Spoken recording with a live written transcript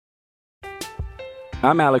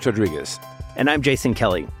I'm Alex Rodriguez. And I'm Jason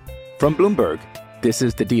Kelly. From Bloomberg, this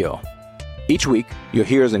is The Deal. Each week, you'll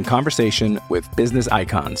hear us in conversation with business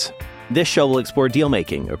icons. This show will explore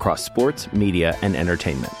deal-making across sports, media, and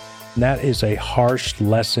entertainment. That is a harsh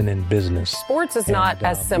lesson in business. Sports is not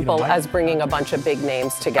as simple as bringing a bunch of big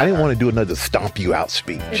names together. I didn't want to do another stomp you out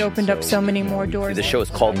speech. It opened up so many more doors. The show is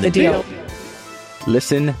called The Deal.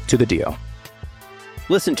 Listen to The Deal.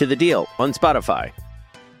 Listen to The Deal on Spotify.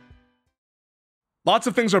 Lots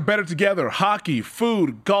of things are better together. Hockey,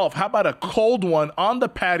 food, golf. How about a cold one on the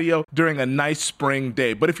patio during a nice spring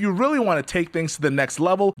day? But if you really want to take things to the next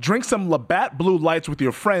level, drink some Labatt Blue Lights with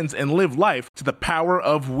your friends and live life to the power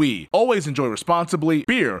of we. Always enjoy responsibly.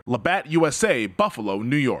 Beer, Labatt USA, Buffalo,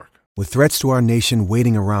 New York. With threats to our nation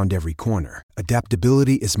waiting around every corner,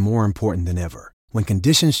 adaptability is more important than ever. When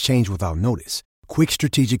conditions change without notice, quick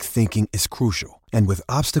strategic thinking is crucial. And with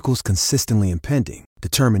obstacles consistently impending,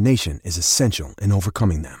 determination is essential in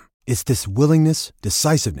overcoming them. It's this willingness,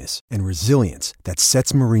 decisiveness, and resilience that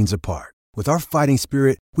sets Marines apart. With our fighting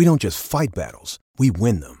spirit, we don't just fight battles, we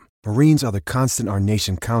win them. Marines are the constant our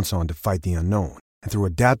nation counts on to fight the unknown. And through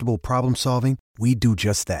adaptable problem solving, we do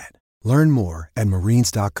just that. Learn more at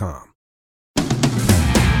Marines.com.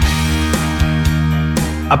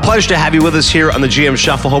 A pleasure to have you with us here on the GM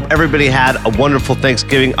Shuffle. Hope everybody had a wonderful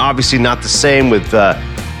Thanksgiving. Obviously not the same with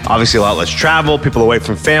obviously a lot less travel, people away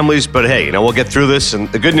from families. But hey, we'll get through this. And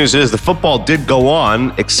the good news is the football did go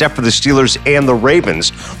on, except for the Steelers and the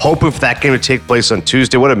Ravens. Hoping for that game to take place on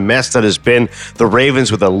Tuesday. What a mess that has been. The Ravens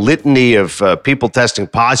with a litany of people testing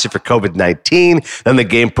positive for COVID-19. Then the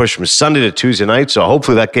game pushed from Sunday to Tuesday night. So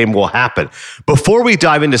hopefully that game will happen. Before we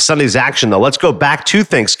dive into Sunday's action, though, let's go back to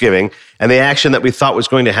Thanksgiving and the action that we thought was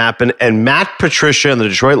going to happen. And Matt Patricia and the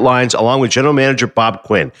Detroit Lions, along with general manager Bob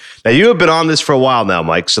Quinn. Now, you have been on this for a while now,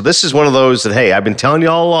 Mike. So this is one of those that, hey, I've been telling you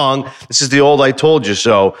all along. This is the old I told you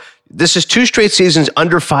so. This is 2 straight seasons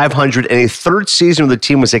under 500, and a third season where the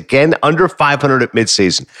team was again under 500 at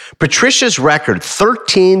midseason. Patricia's record,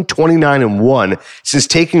 13-29-1 since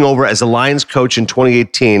taking over as the Lions coach in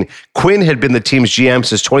 2018. Quinn had been the team's GM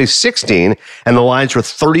since 2016, and the Lions were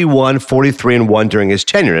 31-43-1 during his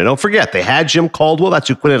tenure. And don't forget, they had Jim Caldwell. That's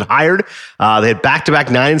who Quinn had hired. They had back-to-back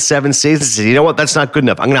 9-7 seasons. He said, you know what? That's not good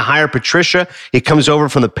enough. I'm going to hire Patricia. He comes over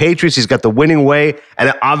from the Patriots. He's got the winning way, and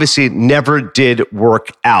it obviously never did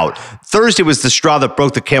work out. Thursday was the straw that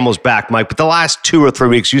broke the camel's back, Mike, but the last 2 or 3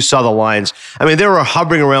 weeks, you saw the Lions. I mean, they were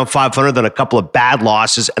hovering around 500, then a couple of bad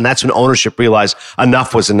losses, and that's when ownership realized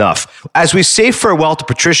enough was enough. As we say farewell to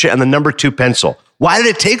Patricia and the number 2 pencil, why did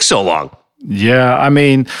it take so long? Yeah, I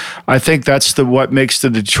mean, I think that's what makes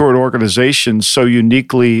the Detroit organization so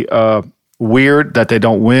uniquely weird that they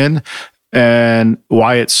don't win, and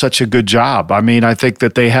why it's such a good job. I mean, I think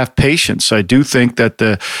that they have patience. I do think that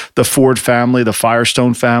the Ford family, the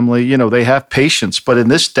Firestone family, they have patience. But in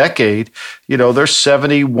this decade, they're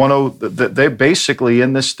 71. They basically,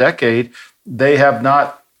 in this decade, they have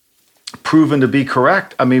not proven to be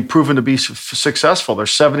correct. I mean, proven to be successful. They're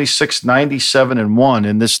 76-97-1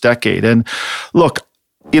 in this decade. And look,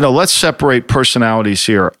 let's separate personalities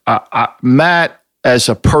here. Matt, as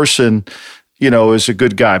a person, is a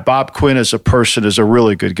good guy. Bob Quinn as a person is a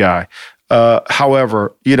really good guy.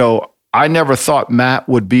 However, I never thought Matt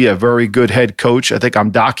would be a very good head coach. I think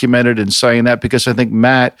I'm documented in saying that because I think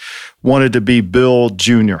Matt wanted to be Bill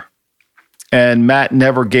Jr. And Matt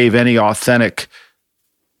never gave any authentic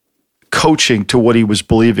coaching to what he was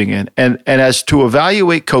believing in. And as to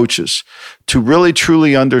evaluate coaches, to really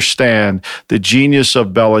truly understand the genius of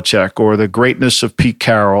Belichick or the greatness of Pete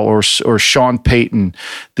Carroll or Sean Payton,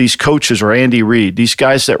 these coaches, or Andy Reid, these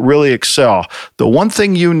guys that really excel, the one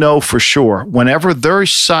thing for sure, whenever their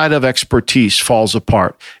side of expertise falls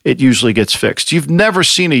apart, it usually gets fixed. You've never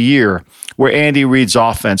seen a year where Andy Reid's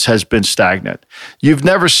offense has been stagnant. You've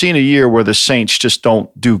never seen a year where the Saints just don't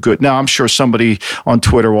do good. Now, I'm sure somebody on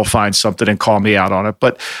Twitter will find something and call me out on it,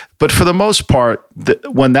 but for the most part,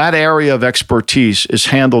 when that area of expertise is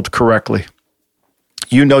handled correctly,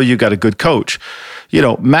 you got a good coach.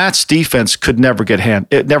 Matt's defense could never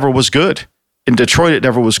it never was good. In Detroit, it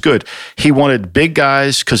never was good. He wanted big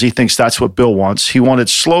guys because he thinks that's what Bill wants. He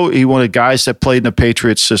wanted guys that played in the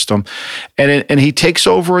Patriots system. And he takes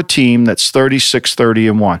over a team that's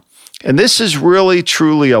 36-30-1. And this is really,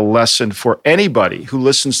 truly a lesson for anybody who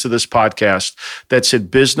listens to this podcast that's in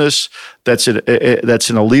business, that's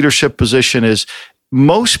in a leadership position, is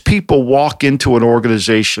most people walk into an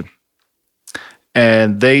organization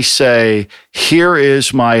and they say, here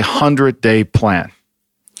is my 100-day plan.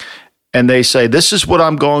 and they say, this is what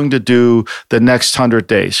I'm going to do the next 100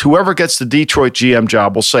 days. Whoever gets the Detroit GM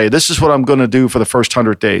job will say, this is what I'm going to do for the first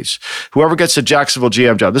 100 days. Whoever gets the Jacksonville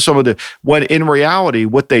GM job, this is what I'm going to do. When in reality,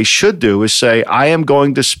 what they should do is say, I am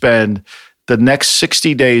going to spend the next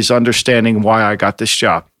 60 days understanding why I got this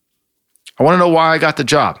job. I want to know why I got the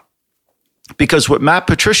job. Because what Matt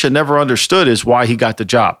Patricia never understood is why he got the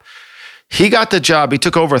job. He got the job. He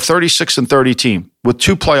took over a 36-30 team with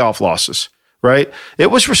 2 playoff losses. Right?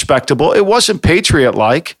 It was respectable. It wasn't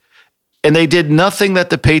Patriot-like, and they did nothing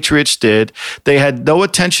that the Patriots did. They had no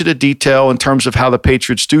attention to detail in terms of how the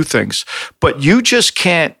Patriots do things. But you just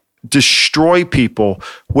can't destroy people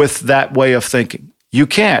with that way of thinking. You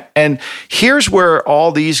can't. And here's where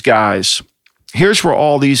all these guys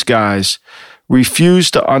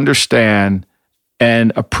refuse to understand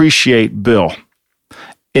and appreciate Bill.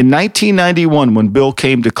 In 1991, when Bill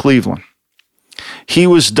came to Cleveland, he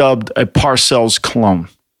was dubbed a Parcells clone.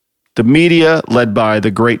 The media, led by the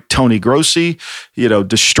great Tony Grossi,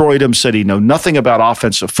 destroyed him, said he knew nothing about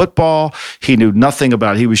offensive football. He knew nothing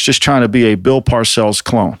about it. He was just trying to be a Bill Parcells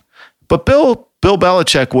clone. But Bill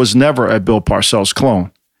Belichick was never a Bill Parcells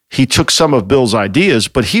clone. He took some of Bill's ideas,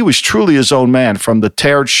 but he was truly his own man, from the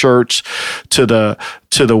teared shirts to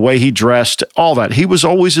the way he dressed, all that. He was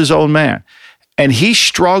always his own man. And he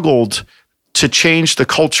struggled to change the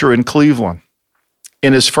culture in Cleveland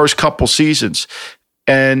in his first couple seasons.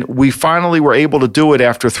 And we finally were able to do it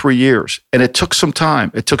after 3 years. And it took some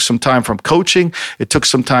time. It took some time from coaching. It took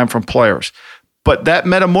some time from players. But that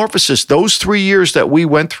metamorphosis, those 3 years that we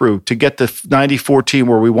went through to get the 94 team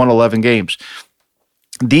where we won 11 games,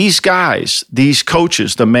 these guys, these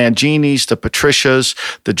coaches, the Manginis, the Patricias,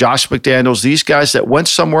 the Josh McDaniels, these guys that went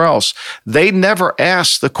somewhere else, they never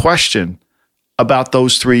asked the question about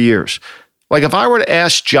those 3 years. Like if I were to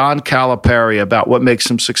ask John Calipari about what makes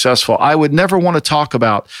him successful, I would never want to talk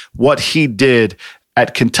about what he did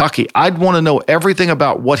at Kentucky. I'd want to know everything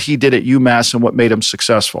about what he did at UMass and what made him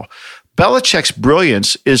successful. Belichick's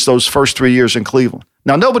brilliance is those first 3 years in Cleveland.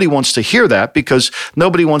 Now, nobody wants to hear that because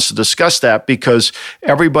nobody wants to discuss that because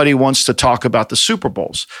everybody wants to talk about the Super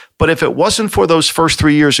Bowls. But if it wasn't for those first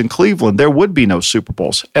 3 years in Cleveland, there would be no Super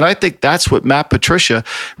Bowls. And I think that's what Matt Patricia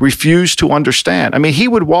refused to understand. I mean, he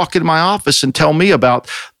would walk in my office and tell me about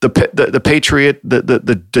the Patriot,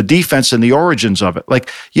 the defense and the origins of it. Like,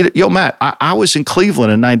 Matt, I was in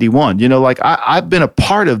Cleveland in 91. I've been a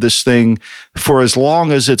part of this thing for as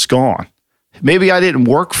long as it's gone. Maybe I didn't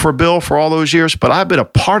work for Bill for all those years, but I've been a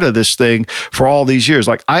part of this thing for all these years.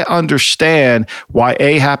 Like, I understand why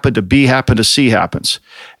A happened to B happened to C happens.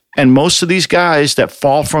 And most of these guys that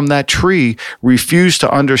fall from that tree refuse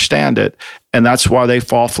to understand it. And that's why they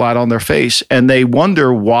fall flat on their face and they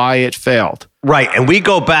wonder why it failed. Right. And we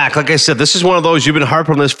go back, like I said, this is one of those, you've been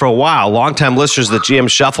harping on this for a while. Longtime listeners of the GM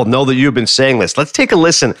Shuffle know that you've been saying this. Let's take a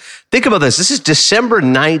listen. Think about this. This is December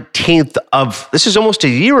 19th this is almost a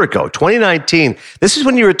year ago, 2019. This is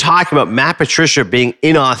when you were talking about Matt Patricia being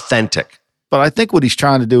inauthentic. But I think what he's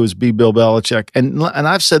trying to do is be Bill Belichick. And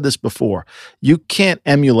I've said this before. You can't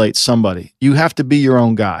emulate somebody. You have to be your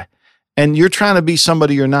own guy. And you're trying to be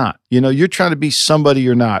somebody you're not. You're trying to be somebody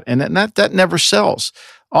you're not. And that never sells.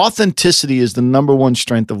 Authenticity is the number one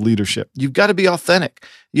strength of leadership. You've got to be authentic.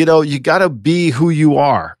 You got to be who you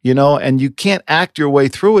are, and you can't act your way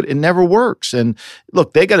through it. It never works. And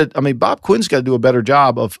look, Bob Quinn's got to do a better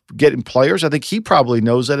job of getting players. I think he probably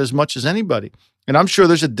knows that as much as anybody. And I'm sure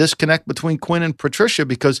there's a disconnect between Quinn and Patricia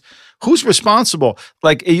because who's responsible?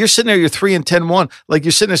 Like, you're sitting there, you're 3-10-1. Like,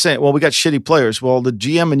 you're sitting there saying, well, we got shitty players. Well, the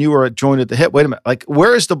GM and you are joined at the hip. Wait a minute. Like,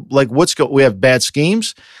 where is we have bad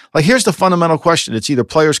schemes? Like, here's the fundamental question. It's either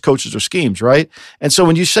players, coaches, or schemes, right? And so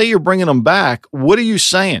when you say you're bringing them back, what are you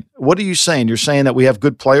saying? What are you saying? You're saying that we have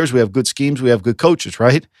good players, we have good schemes, we have good coaches,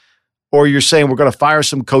 right? Or you're saying we're going to fire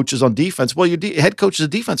some coaches on defense. Well, your head coach is a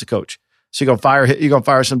defensive coach. So you're going to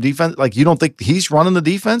fire some defense? Like, you don't think he's running the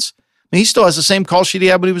defense? I mean, he still has the same call sheet he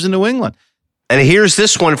had when he was in New England. And here's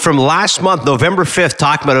this one from last month, November 5th,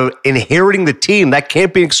 talking about inheriting the team. That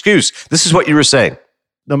can't be an excuse. This is what you were saying.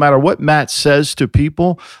 No matter what Matt says to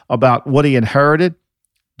people about what he inherited,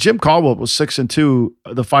 Jim Caldwell was 6-2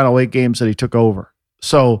 the final 8 games that he took over.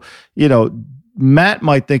 So, Matt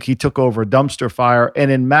might think he took over a dumpster fire, and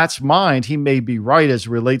in Matt's mind, he may be right as it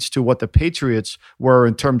relates to what the Patriots were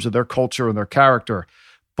in terms of their culture and their character.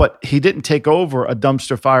 But he didn't take over a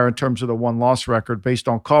dumpster fire in terms of the 1-loss record based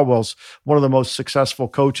on Caldwell's one of the most successful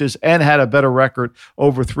coaches and had a better record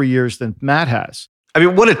over 3 years than Matt has. I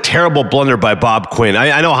mean, what a terrible blunder by Bob Quinn.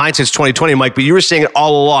 I know hindsight's 2020, Mike, but you were saying it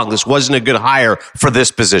all along. This wasn't a good hire for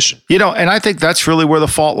this position. You know, and I think that's really where the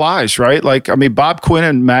fault lies, right? Like, I mean, Bob Quinn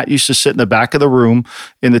and Matt used to sit in the back of the room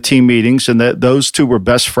in the team meetings, and those two were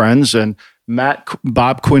best friends. And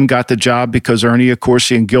Bob Quinn got the job because Ernie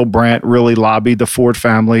Accorsi and Gil Brandt really lobbied the Ford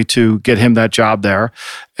family to get him that job there.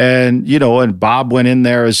 And, you know, and Bob went in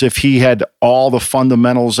there as if he had all the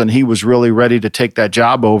fundamentals and he was really ready to take that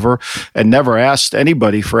job over and never asked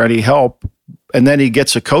anybody for any help. And then he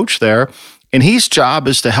gets a coach there, and his job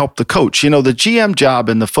is to help the coach. You know, the GM job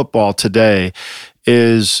in the football today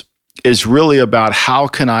is really about how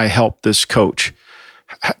can I help this coach?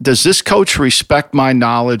 Does this coach respect my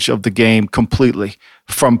knowledge of the game completely,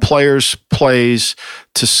 from players, plays,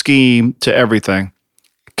 to scheme, to everything?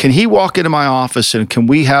 Can he walk into my office and can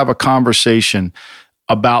we have a conversation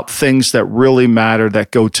about things that really matter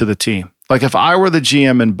that go to the team? Like if I were the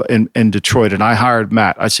GM in Detroit and I hired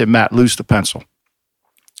Matt, I'd say, Matt, lose the pencil.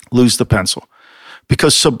 Lose the pencil.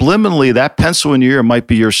 Because subliminally, that pencil in your ear might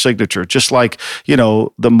be your signature. Just like, you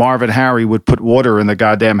know, the Marv and Harry would put water in the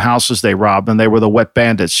goddamn houses they robbed and they were the wet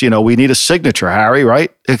bandits. You know, we need a signature, Harry, right?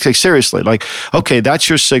 Okay, seriously, like, okay, that's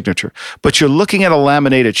your signature. But you're looking at a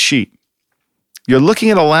laminated sheet. You're looking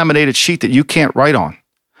at a laminated sheet that you can't write on.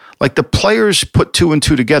 Like the players put two and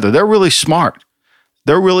two together. They're really smart.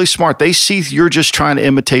 They're really smart. They see you're just trying to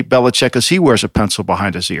imitate Belichick because he wears a pencil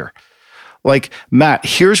behind his ear. Like, Matt,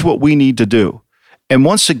 here's what we need to do. And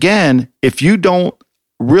once again, if you don't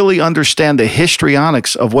really understand the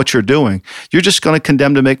histrionics of what you're doing, you're just going to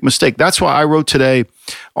condemn to make a mistake. That's why I wrote today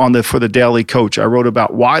for the Daily Coach. I wrote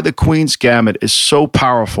about why the Queen's Gambit is so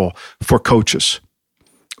powerful for coaches.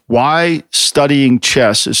 Why studying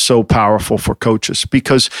chess is so powerful for coaches.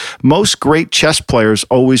 Because most great chess players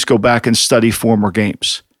always go back and study former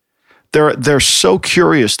games. They're so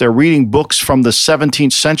curious. They're reading books from the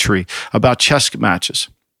 17th century about chess matches.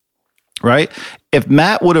 Right? If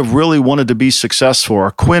Matt would have really wanted to be successful,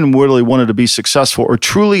 or Quinn really wanted to be successful, or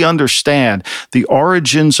truly understand the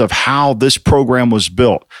origins of how this program was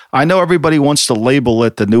built. I know everybody wants to label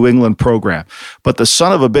it the New England program, but the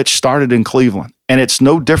son of a bitch started in Cleveland, and it's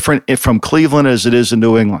no different from Cleveland as it is in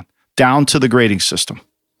New England, down to the grading system.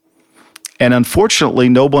 And unfortunately,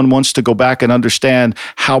 no one wants to go back and understand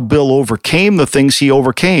how Bill overcame the things he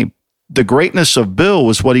overcame. The greatness of Bill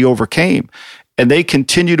was what he overcame. And they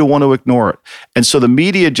continue to want to ignore it. And so the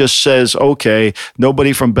media just says, okay,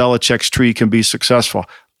 nobody from Belichick's tree can be successful.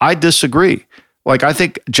 I disagree. Like, I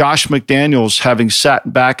think Josh McDaniels, having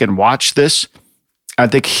sat back and watched this, I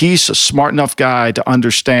think he's a smart enough guy to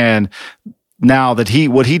understand now that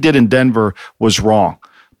what he did in Denver was wrong.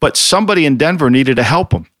 But somebody in Denver needed to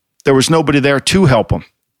help him. There was nobody there to help him.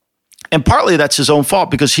 And partly that's his own fault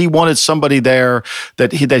because he wanted somebody there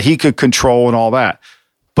that he could control and all that.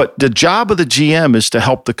 But the job of the GM is to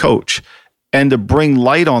help the coach and to bring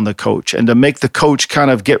light on the coach and to make the coach kind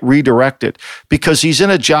of get redirected because he's in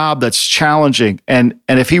a job that's challenging. And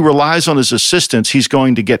if he relies on his assistants, he's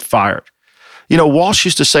going to get fired. You know, Walsh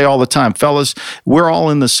used to say all the time, fellas, we're all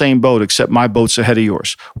in the same boat except my boat's ahead of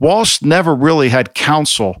yours. Walsh never really had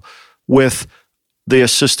counsel with the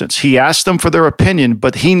assistants. He asked them for their opinion,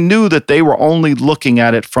 but he knew that they were only looking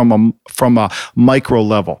at it from a micro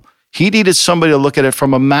level. He needed somebody to look at it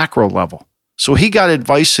from a macro level. So he got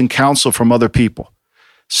advice and counsel from other people.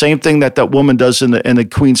 Same thing that woman does in the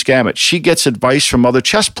Queen's Gambit. She gets advice from other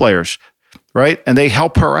chess players, right? And they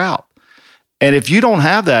help her out. And if you don't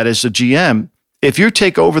have that as a GM, if you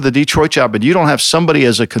take over the Detroit job and you don't have somebody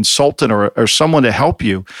as a consultant or someone to help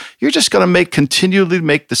you, you're just going to continually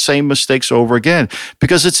make the same mistakes over again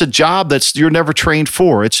because it's a job you're never trained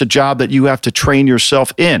for. It's a job that you have to train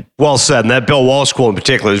yourself in. Well said. And that Bill Walsh quote in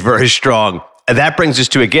particular is very strong. And that brings us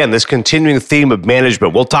to, again, this continuing theme of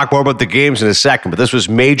management. We'll talk more about the games in a second, but this was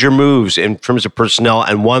major moves in terms of personnel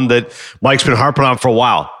and one that Mike's been harping on for a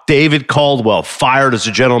while. David Caldwell fired as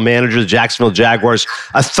the general manager of the Jacksonville Jaguars,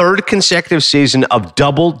 a third consecutive season of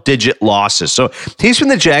double-digit losses. So he's been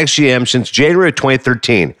the Jags GM since January of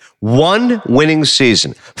 2013. One winning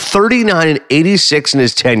season, 39-86 in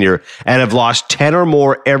his tenure, and have lost 10 or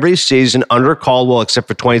more every season under Caldwell except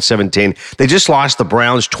for 2017. They just lost the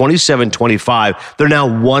Browns 27-25. They're now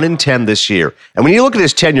 1-10 this year. And when you look at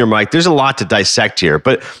his tenure, Mike, there's a lot to dissect here.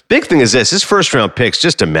 But big thing is this, his first-round picks,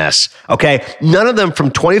 just a mess, okay? None of them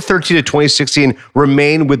from 2013 to 2016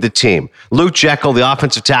 remain with the team. Luke Jekyll, the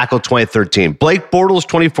offensive tackle, 2013. Blake Bortles,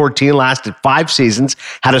 2014, lasted 5 seasons,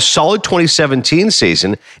 had a solid 2017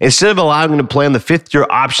 season. Instead of allowing him to play on the fifth-year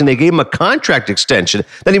option, they gave him a contract extension.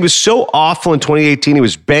 Then he was so awful in 2018, he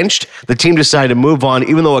was benched. The team decided to move on,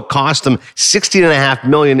 even though it cost them $16.5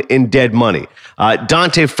 million in dead money.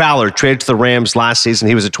 Dante Fowler traded to the Rams last season.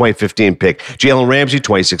 He was a 2015 pick. Jalen Ramsey,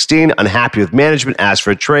 2016, unhappy with management, asked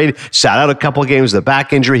for a trade, sat out a couple of games with a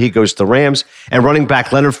back injury. He goes to the Rams. And running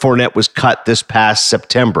back Leonard Fournette was cut this past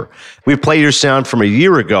September. We played your sound from a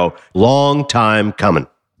year ago. Long time coming.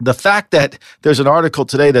 The fact that there's an article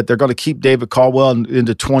today that they're going to keep David Caldwell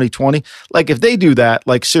into 2020, like if they do that,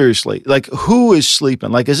 like seriously, like who is sleeping?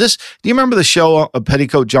 Like, is this, do you remember the show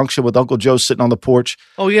Petticoat Junction with Uncle Joe sitting on the porch?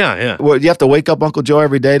 Oh, yeah. Where you have to wake up Uncle Joe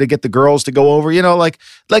every day to get the girls to go over, like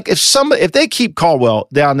if they keep Caldwell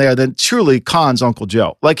down there, then truly Khan's Uncle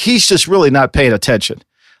Joe. Like he's just really not paying attention.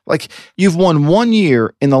 Like you've won 1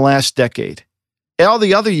 year in the last decade. All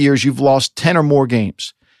the other years you've lost 10 or more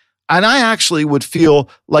games. And I actually would feel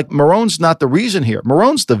like Marone's not the reason here.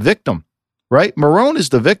 Marone's the victim, right? Marone is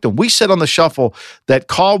the victim. We said on the shuffle that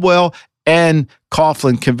Caldwell and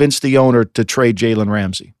Coughlin convinced the owner to trade Jalen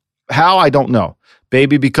Ramsey. How? I don't know.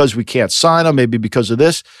 Maybe because we can't sign him, maybe because of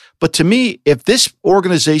this. But to me, if this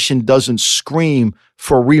organization doesn't scream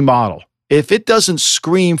for remodel, if it doesn't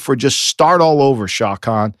scream for just start all over, Shah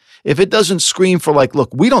Khan, if it doesn't scream for like,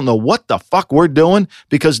 look, we don't know what the fuck we're doing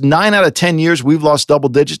because 9 out of 10 years we've lost double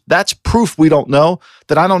digits, that's proof we don't know,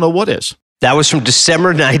 that I don't know what is. That was from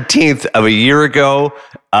December 19th of a year ago.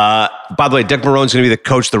 By the way, Dick Marone's going to be the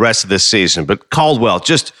coach the rest of this season, but Caldwell,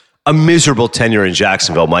 just a miserable tenure in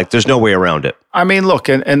Jacksonville, Mike. There's no way around it. I mean, look,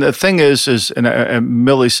 and the thing is and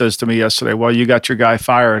Millie says to me yesterday, well, you got your guy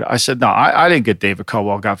fired. I said, no, I didn't get David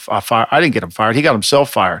Caldwell fired. I didn't get him fired. He got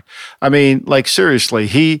himself fired. I mean, like seriously,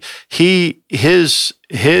 his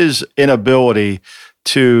inability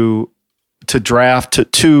to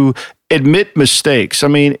draft, to admit mistakes. I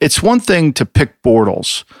mean, it's one thing to pick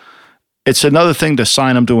Bortles. It's another thing to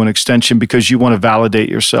sign him to an extension because you want to validate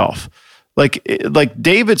yourself. Like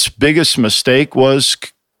David's biggest mistake was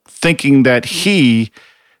thinking that he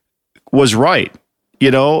was right,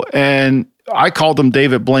 and I called him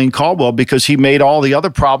David Blaine Caldwell because he made all the other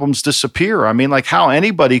problems disappear. I mean, like how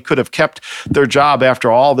anybody could have kept their job after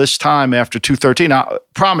all this time, after 2013. I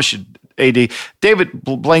promise you, AD, David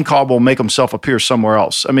Blaine Caldwell will make himself appear somewhere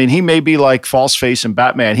else. I mean, he may be like Falseface in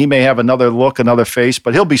Batman. He may have another look, another face,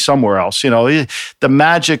 but he'll be somewhere else. The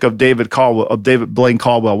magic of David Blaine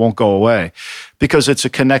Caldwell won't go away because it's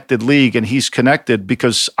a connected league, and he's connected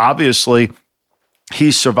because obviously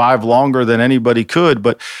he's survived longer than anybody could.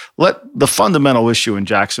 But the fundamental issue in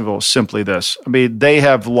Jacksonville is simply this. I mean, they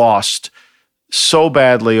have lost so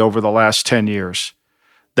badly over the last 10 years.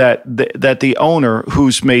 That the owner,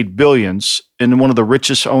 who's made billions and one of the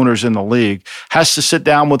richest owners in the league, has to sit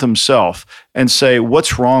down with himself and say,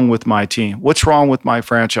 what's wrong with my team? What's wrong with my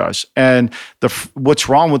franchise? And what's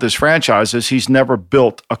wrong with his franchise is he's never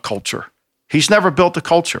built a culture. He's never built a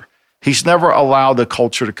culture. He's never allowed the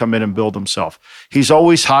culture to come in and build himself. He's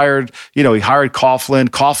always hired, he hired Coughlin.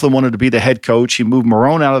 Coughlin wanted to be the head coach. He moved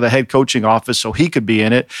Marone out of the head coaching office so he could be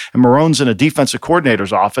in it. And Marone's in a defensive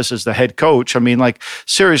coordinator's office as the head coach. I mean, like,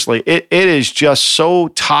 seriously, it is just so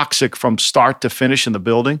toxic from start to finish in the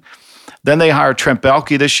building. Then they hired Trent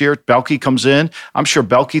Baalke this year. Baalke comes in. I'm sure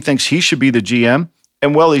Baalke thinks he should be the GM.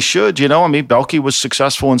 And well, he should, Baalke was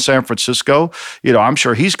successful in San Francisco. I'm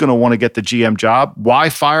sure he's going to want to get the GM job. Why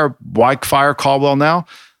fire Caldwell now?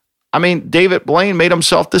 I mean, David Blaine made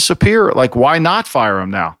himself disappear. Like, why not fire him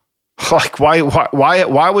now? Like,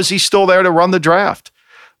 why was he still there to run the draft?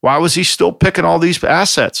 Why was he still picking all these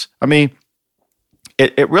assets? I mean,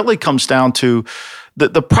 it really comes down to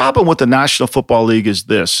the problem with the National Football League is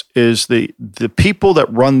this, is the people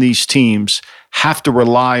that run these teams have to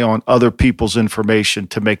rely on other people's information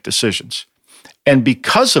to make decisions. And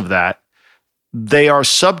because of that, they are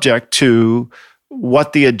subject to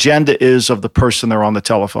what the agenda is of the person they're on the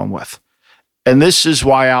telephone with. And this is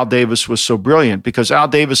why Al Davis was so brilliant, because Al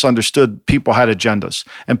Davis understood people had agendas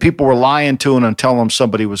and people were lying to him and telling them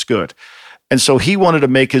somebody was good. And so he wanted to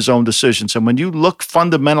make his own decisions. And when you look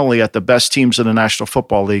fundamentally at the best teams in the National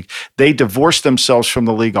Football League, they divorce themselves from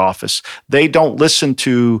the league office. They don't listen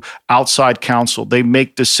to outside counsel. They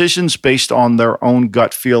make decisions based on their own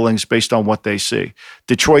gut feelings, based on what they see.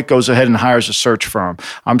 Detroit goes ahead and hires a search firm.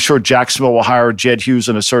 I'm sure Jacksonville will hire Jed Hughes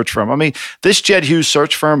in a search firm. I mean, this Jed Hughes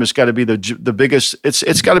search firm has got to be the biggest.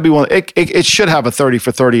 It's got to be one. It should have a 30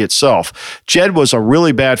 for 30 itself. Jed was a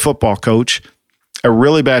really bad football coach. A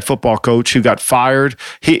really bad football coach who got fired.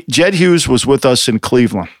 Jed Hughes was with us in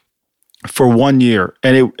Cleveland for 1 year,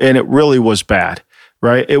 and it really was bad,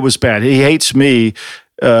 right? It was bad. He hates me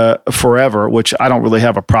forever, which I don't really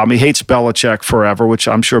have a problem. He hates Belichick forever, which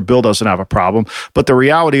I'm sure Bill doesn't have a problem. But the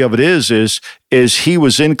reality of it is he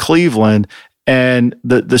was in Cleveland, and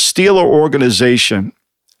the Steeler organization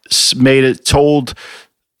told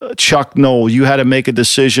Chuck Noll, you had to make a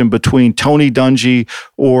decision between Tony Dungy,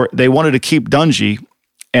 or they wanted to keep Dungy,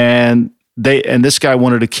 and this guy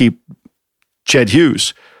wanted to keep Jed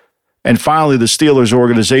Hughes. And finally, the Steelers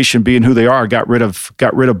organization, being who they are, they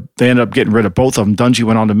ended up getting rid of both of them. Dungy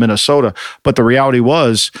went on to Minnesota. But the reality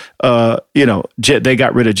was, they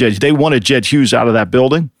got rid of Jed. They wanted Jed Hughes out of that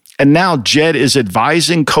building. And now Jed is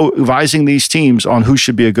advising these teams on who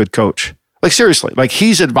should be a good coach. Like, seriously, like,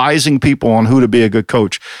 he's advising people on who to be a good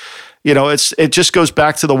coach. It just goes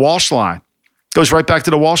back to the Walsh line. Goes right back to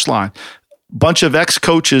the Walsh line. Bunch of ex-bad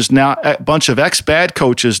coaches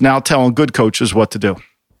now telling good coaches what to do.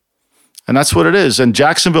 And that's what it is. And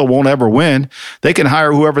Jacksonville won't ever win. They can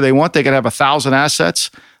hire whoever they want. They can have 1,000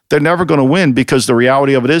 assets. They're never going to win, because the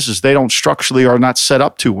reality of it is they don't structurally are not set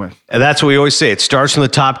up to win. And that's what we always say. It starts from the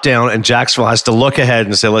top down, and Jacksonville has to look ahead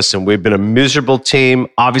and say, listen, we've been a miserable team.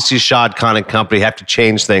 Obviously, Shad Khan and company have to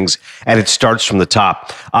change things, and it starts from the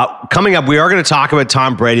top. Coming up, we are going to talk about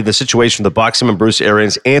Tom Brady, the situation with the Bucs, him and Bruce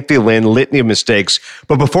Arians, Anthony Lynn, litany of mistakes.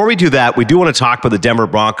 But before we do that, we do want to talk about the Denver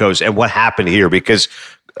Broncos and what happened here, because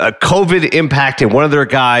COVID impacting one of their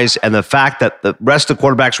guys, and the fact that the rest of the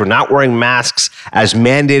quarterbacks were not wearing masks as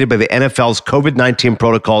mandated by the NFL's COVID-19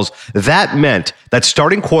 protocols. That meant that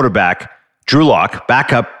starting quarterback Drew Lock,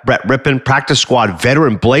 backup Brett Rippon, practice squad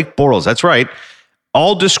veteran Blake Bortles, that's right,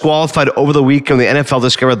 all disqualified over the weekend. The NFL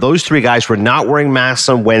discovered those three guys were not wearing masks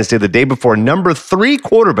on Wednesday, the day before number 3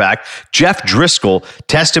 quarterback Jeff Driscoll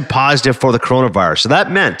tested positive for the coronavirus. So that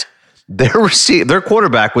meant their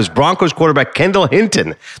quarterback was Broncos quarterback Kendall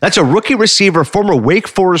Hinton. That's a rookie receiver, former Wake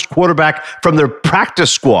Forest quarterback from their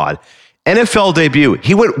practice squad. NFL debut,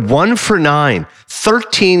 he went 1 for 9,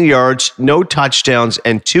 13 yards, no touchdowns,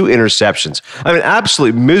 and 2 interceptions. I mean,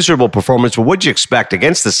 absolutely miserable performance. But what'd you expect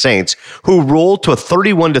against the Saints, who rolled to a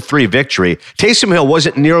 31-3 victory? Taysom Hill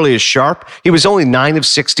wasn't nearly as sharp. He was only 9 of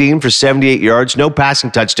 16 for 78 yards, no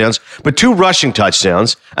passing touchdowns, but 2 rushing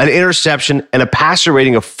touchdowns, an interception, and a passer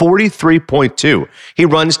rating of 43.2. He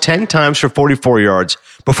runs 10 times for 44 yards.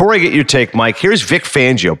 Before I get your take, Mike, here's Vic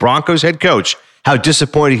Fangio, Broncos head coach, how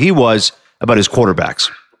disappointed he was about his quarterbacks.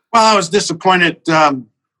 Well, I was disappointed on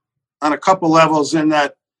a couple levels in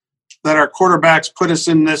that our quarterbacks put us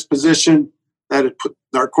in this position, our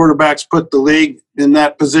quarterbacks put the league in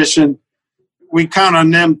that position. We count on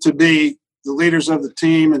them to be the leaders of the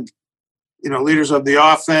team and, leaders of the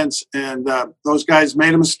offense. And those guys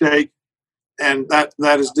made a mistake, and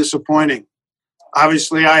that is disappointing.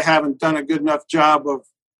 Obviously, I haven't done a good enough job of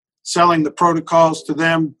selling the protocols to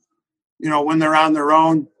them, when they're on their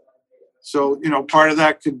own. So, part of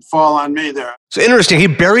that could fall on me there. So interesting. He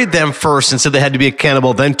buried them first and said they had to be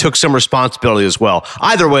accountable, then took some responsibility as well.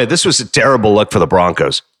 Either way, this was a terrible look for the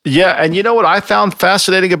Broncos. Yeah, and you know what I found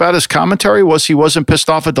fascinating about his commentary was he wasn't pissed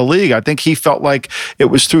off at the league. I think he felt like it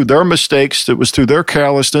was through their mistakes, it was through their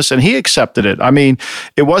carelessness, and he accepted it. I mean,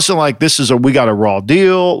 it wasn't like we got a raw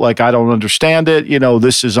deal, like I don't understand it,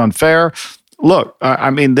 this is unfair. Look,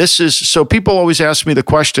 so people always ask me the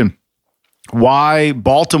question, why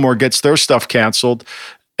Baltimore gets their stuff canceled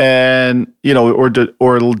and, or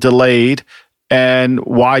delayed, and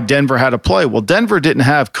why Denver had to play. Well, Denver didn't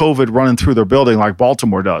have COVID running through their building like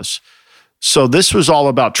Baltimore does. So this was all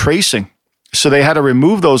about tracing. So they had to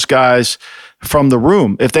remove those guys from the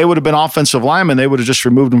room. If they would have been offensive linemen, they would have just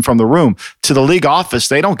removed them from the room. To the league office,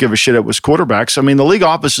 they don't give a shit it was quarterbacks. I mean, the league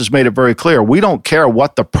office has made it very clear. We don't care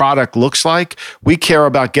what the product looks like. We care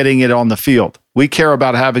about getting it on the field. We care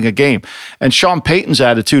about having a game. And Sean Payton's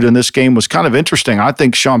attitude in this game was kind of interesting. I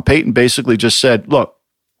think Sean Payton basically just said, look,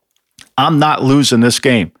 I'm not losing this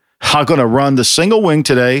game. I'm going to run the single wing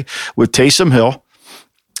today with Taysom Hill.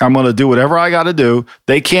 I'm going to do whatever I got to do.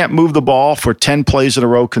 They can't move the ball for 10 plays in a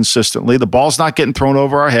row consistently. The ball's not getting thrown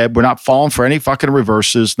over our head. We're not falling for any fucking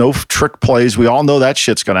reverses, no trick plays. We all know that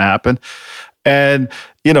shit's going to happen. And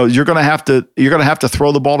you're going to have to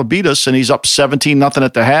throw the ball to beat us. And he's up 17-0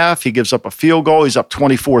 at the half. He gives up a field goal. He's up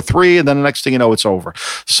 24-3. And then the next thing you know, it's over.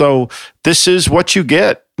 So this is what you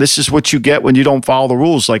get. This is what you get when you don't follow the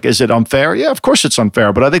rules. Like, is it unfair? Yeah, of course it's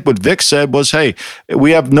unfair. But I think what Vic said was, hey,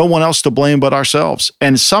 we have no one else to blame but ourselves.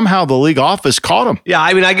 And somehow the league office caught him. Yeah,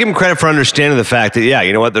 I mean, I give him credit for understanding the fact that, yeah,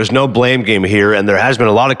 you know what, there's no blame game here. And there has been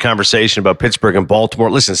a lot of conversation about Pittsburgh and Baltimore.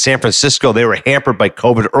 Listen, San Francisco, they were hampered by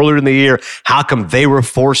COVID earlier in the year. How come they were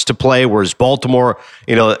forced to play? Whereas Baltimore,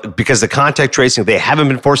 because the contact tracing, they haven't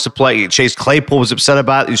been forced to play. Chase Claypool was upset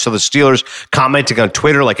about it. You saw the Steelers commenting on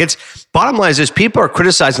Twitter. Bottom line is this, people are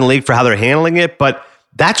criticizing the league for how they're handling it, but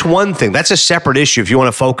That's one thing. That's a separate issue if you want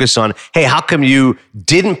to focus on, hey, how come you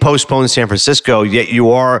didn't postpone San Francisco, yet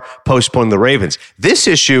you are postponing the Ravens? This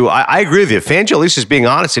issue, I agree with you. Fangio at least is being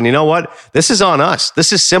honest, and you know what? This is on us.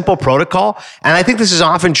 This is simple protocol, and I think this is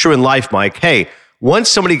often true in life, Mike. Hey, once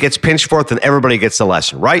somebody gets pinched for it, then everybody gets the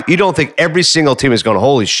lesson, right? You don't think every single team is going,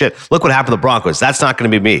 holy shit, look what happened to the Broncos. That's not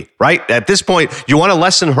going to be me, right? At this point, you want a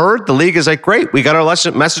lesson heard? The league is like, great, we got our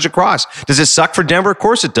message across. Does it suck for Denver? Of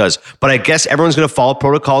course it does. But I guess everyone's going to follow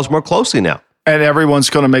protocols more closely now. And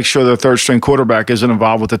everyone's going to make sure their third-string quarterback isn't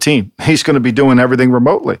involved with the team. He's going to be doing everything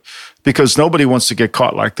remotely because nobody wants to get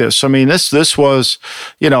caught like this. I mean, this was,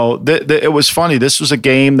 it was funny. This was a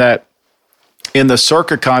game that in the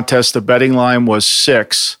circuit contest, the betting line was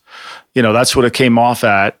 6. That's what it came off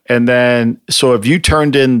at. And then, so if you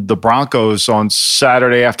turned in the Broncos on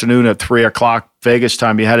Saturday afternoon at 3:00 Vegas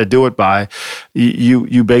time, you had to do it by,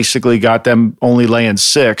 you basically got them only laying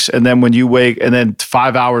 6. And then when you wake, and then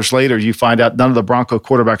 5 hours later, you find out none of the Bronco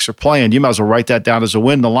quarterbacks are playing. You might as well write that down as a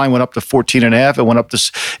win. The line went up to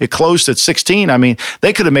 14.5. It closed at 16. I mean,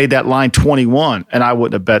 they could have made that line 21, and I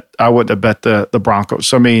wouldn't have bet the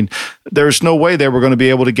Broncos. I mean, there's no way they were going to be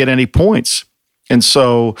able to get any points. And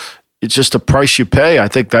so it's just a price you pay. I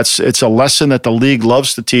think it's a lesson that the league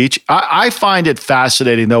loves to teach. I find it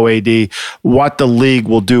fascinating, though, AD, what the league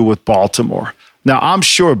will do with Baltimore. Now, I'm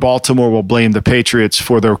sure Baltimore will blame the Patriots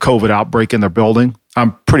for their COVID outbreak in their building.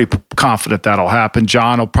 I'm pretty confident that'll happen.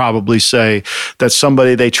 John will probably say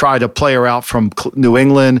that they tried to play her out from New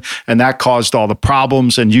England, and that caused all the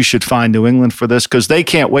problems, and you should find New England for this because they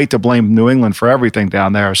can't wait to blame New England for everything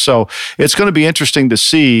down there. So it's going to be interesting to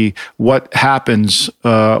see what happens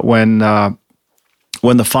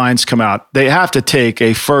when the fines come out. They have to take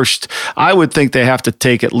I would think they have to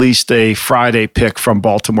take at least a Friday pick from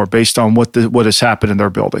Baltimore based on what has happened in their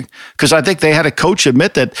building. Because I think they had a coach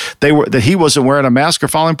admit that he wasn't wearing a mask or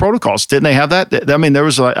following protocols. Didn't they have that? I mean, there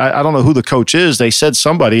was I don't know who the coach is. They said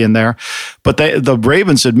somebody in there, but the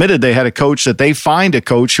Ravens admitted they had a coach that they fined a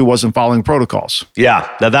coach who wasn't following protocols. Yeah,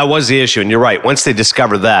 now that was the issue, and you're right. Once they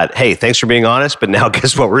discovered that, hey, thanks for being honest, but now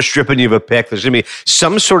guess what? We're stripping you of a pick. There's going to be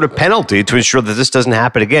some sort of penalty to ensure that this doesn't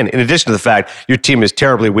happen again. In addition to the fact your team is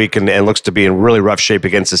terribly weak and looks to be in really rough shape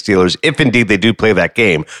against the Steelers, if indeed they do play that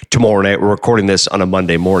game tomorrow night. We're recording this on a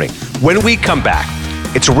Monday morning. When we come back,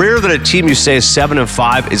 it's rare that a team you say is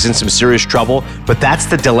 7-5 is in some serious trouble, but that's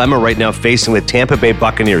the dilemma right now facing the Tampa Bay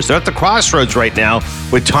Buccaneers. They're at the crossroads right now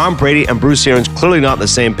with Tom Brady and Bruce Arians clearly not on the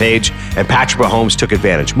same page, and Patrick Mahomes took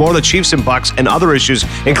advantage. More of the Chiefs and Bucs and other issues,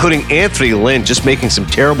 including Anthony Lynn just making some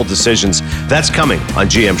terrible decisions. That's coming on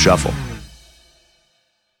GM Shuffle.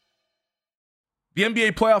 The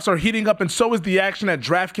NBA playoffs are heating up, and so is the action at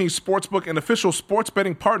DraftKings Sportsbook, an official sports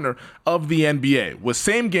betting partner of the NBA. With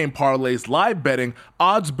same-game parlays, live betting,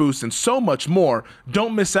 odds boosts, and so much more,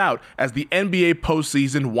 don't miss out as the NBA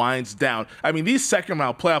postseason winds down. I mean, these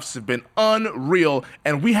second-round playoffs have been unreal,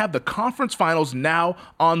 and we have the conference finals now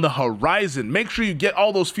on the horizon. Make sure you get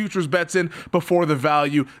all those futures bets in before the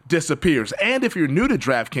value disappears. And if you're new to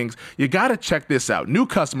DraftKings, you got to check this out. New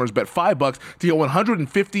customers bet $5 to get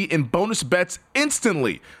 $150 in bonus bets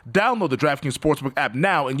instantly. Download the DraftKings Sportsbook app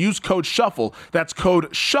now and use code SHUFFLE. That's code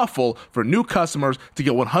SHUFFLE for new customers to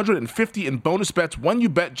get $150 in bonus bets when you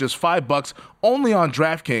bet just $5 only on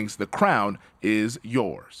DraftKings. The crown is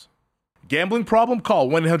yours. Gambling problem? Call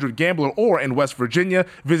 1-800-GAMBLER, or in West Virginia,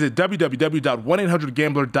 visit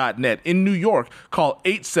www.1800gambler.net. In New York, call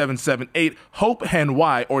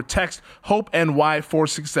 877-8-HOPE-NY or text HOPE-NY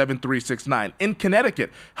 467-369. In Connecticut,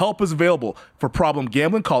 help is available. For problem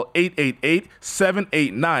gambling, call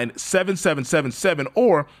 888-789-7777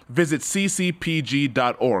 or visit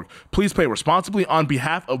ccpg.org. Please play responsibly on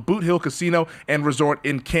behalf of Boot Hill Casino and Resort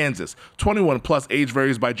in Kansas. 21 plus, age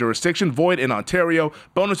varies by jurisdiction, void in Ontario.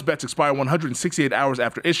 Bonus bets expire 168 hours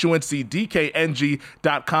after issuance. See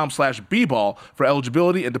dkng.com/bball for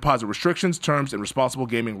eligibility and deposit restrictions, terms, and responsible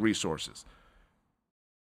gaming resources.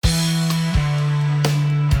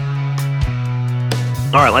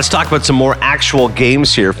 All right, let's talk about some more actual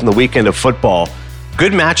games here from the weekend of football.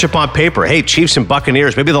 Good matchup on paper. Hey, Chiefs and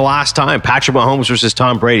Buccaneers, maybe the last time. Patrick Mahomes versus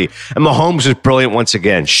Tom Brady. And Mahomes was brilliant once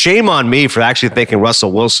again. Shame on me for actually thinking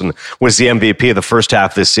Russell Wilson was the MVP of the first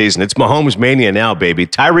half of this season. It's Mahomes mania now, baby.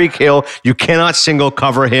 Tyreek Hill, you cannot single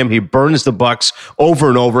cover him. He burns the Bucs over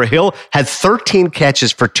and over. Hill had 13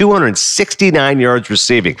 catches for 269 yards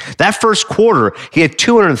receiving. That first quarter, he had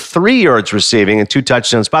 203 yards receiving and 2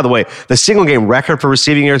 touchdowns. By the way, the single game record for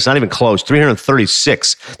receiving yards, not even close,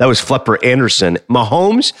 336. That was Flipper Anderson. Mahomes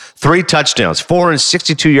Mahomes, 3 touchdowns,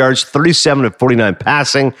 462 yards, 37 of 49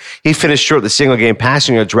 passing. He finished short of the single-game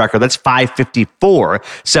passing yards record. That's 554,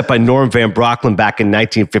 set by Norm Van Brocklin back in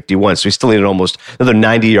 1951. So he still needed almost another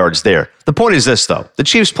 90 yards there. The point is this, though. The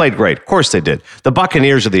Chiefs played great. Of course they did. The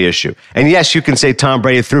Buccaneers are the issue. And yes, you can say Tom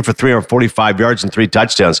Brady threw for 345 yards and 3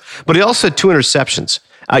 touchdowns, but he also had 2 interceptions.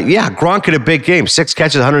 Gronk had a big game, 6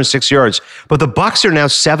 catches, 106 yards. But the Bucs are now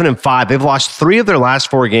 7-5. They've lost 3 of their last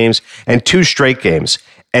 4 games and 2 straight games.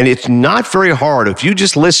 And it's not very hard, if you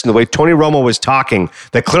just listen to the way Tony Romo was talking,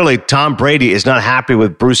 that clearly Tom Brady is not happy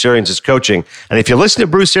with Bruce Arians' coaching. And if you listen to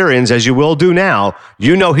Bruce Arians, as you will do now,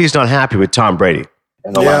 you know he's not happy with Tom Brady.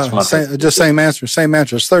 Same answer.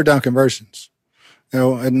 It's third down conversions.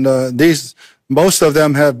 And most of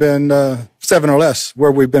them have been 7 or less,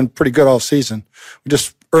 where we've been pretty good all season. We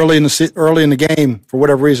just early in the game, for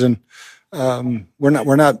whatever reason, we're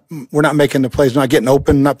not making the plays, not getting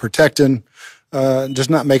open, not protecting, just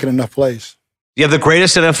not making enough plays. You have the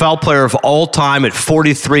greatest NFL player of all time at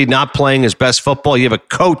 43, not playing his best football. You have a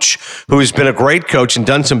coach who's been a great coach and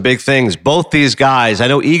done some big things. Both these guys, I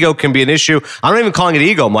know ego can be an issue. I'm not even calling it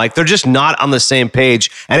ego, Mike. They're just not on the same page,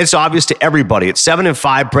 and it's obvious to everybody. At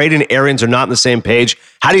 7-5, Brady and Arians are not on the same page.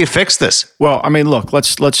 How do you fix this? Well, I mean, look,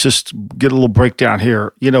 let's just get a little breakdown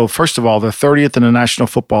here. First of all, they're 30th in the National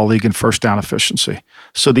Football League in first down efficiency.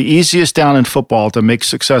 So the easiest down in football to make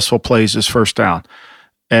successful plays is first down.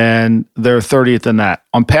 And they're 30th in that.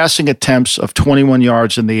 On passing attempts of 21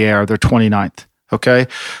 yards in the air, they're 29th, okay?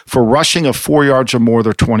 For rushing of 4 yards or more,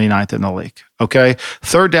 they're 29th in the league, okay?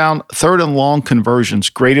 Third and long conversions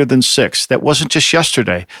greater than 6. That wasn't just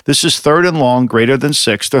yesterday. This is third and long greater than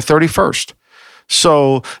 6. They're 31st.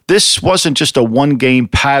 So this wasn't just a one-game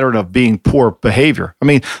pattern of being poor behavior. I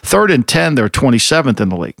mean, 3rd and 10, they're 27th in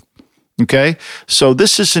the league. Okay, so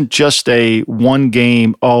this isn't just a one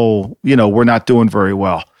game, we're not doing very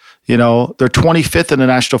well. They're 25th in the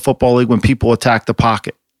National Football League when people attack the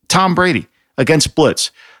pocket. Tom Brady against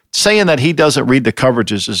blitz. Saying that he doesn't read the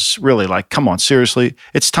coverages is really like, come on, seriously?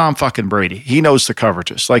 It's Tom fucking Brady. He knows the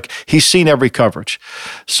coverages. Like, he's seen every coverage.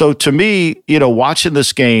 So to me, watching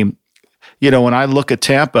this game, when I look at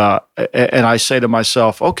Tampa and I say to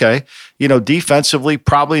myself, okay, defensively,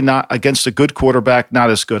 probably not against a good quarterback, not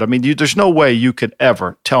as good. I mean, there's no way you could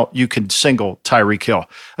ever you can single Tyreek Hill.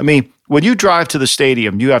 I mean, when you drive to the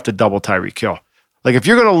stadium, you have to double Tyreek Hill. Like, if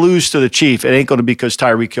you're going to lose to the Chief, it ain't going to be because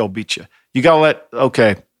Tyreek Hill beat you. You got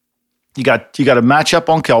to you got to match up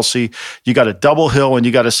on Kelsey. You got to double Hill, and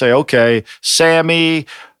you got to say, okay, Sammy,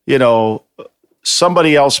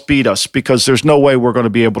 somebody else beat us, because there's no way we're going to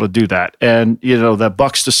be able to do that. And, the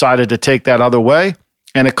Bucs decided to take that other way,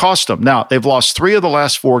 and it cost them. Now, they've lost 3 of the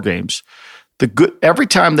last 4 games. Every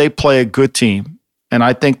time they play a good team, and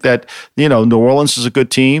I think that, New Orleans is a good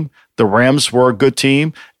team, the Rams were a good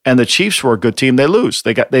team, and the Chiefs were a good team, they lose.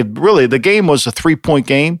 The game was a 3-point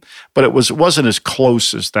game, but it wasn't as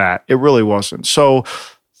close as that. It really wasn't. So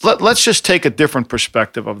let's just take a different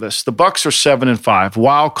perspective of this. The Bucs are 7-5,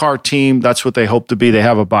 wild card team. That's what they hope to be. They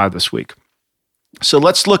have a bye this week. So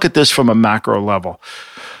let's look at this from a macro level.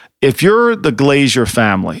 If you're the Glazer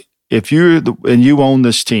family, and you own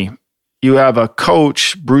this team, you have a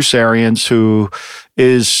coach, Bruce Arians,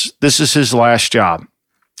 this is his last job.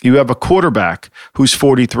 You have a quarterback who's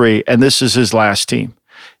 43, and this is his last team.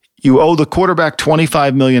 You owe the quarterback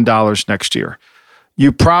 $25 million next year.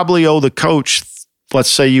 You probably owe the coach, let's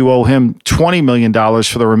say you owe him $20 million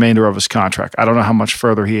for the remainder of his contract. I don't know how much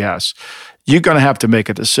further he has. You're going to have to make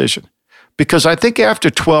a decision, because I think after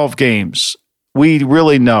 12 games, we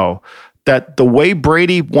really know that the way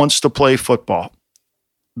Brady wants to play football,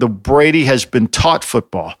 Brady has been taught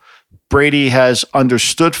football, Brady has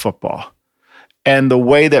understood football, and the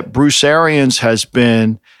way that Bruce Arians has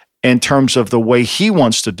been in terms of the way he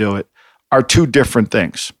wants to do it are 2 different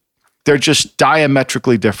things. They're just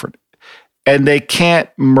diametrically different. And they can't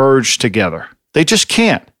merge together. They just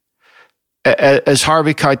can't. As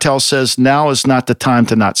Harvey Keitel says, now is not the time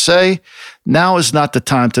to not say. Now is not the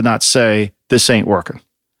time to not say, this ain't working.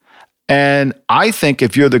 And I think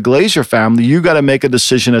if you're the Glazer family, you got to make a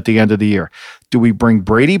decision at the end of the year. Do we bring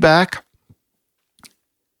Brady back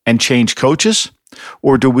and change coaches?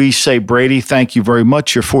 Or do we say, Brady, thank you very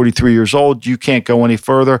much. You're 43 years old. You can't go any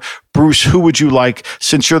further. Bruce, who would you like?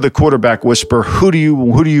 Since you're the quarterback whisperer, who do you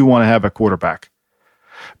want to have at quarterback?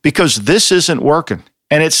 Because this isn't working,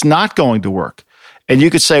 and it's not going to work. And you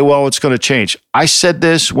could say, well, it's going to change. I said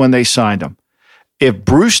this when they signed him. If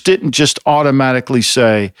Bruce didn't just automatically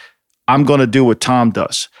say, I'm going to do what Tom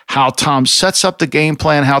does, how Tom sets up the game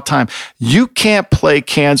plan, you can't play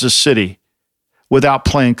Kansas City without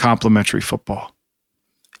playing complementary football.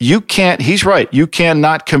 he's right. You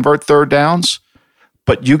cannot convert third downs,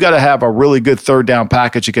 but you got to have a really good third down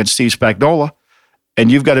package against Steve Spagnuolo. And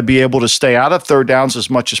you've got to be able to stay out of third downs as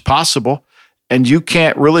much as possible. And you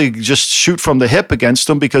can't really just shoot from the hip against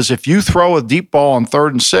them, because if you throw a deep ball on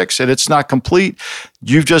 3rd and 6 and it's not complete,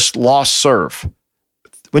 you've just lost serve.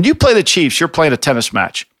 When you play the Chiefs, you're playing a tennis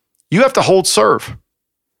match. You have to hold serve.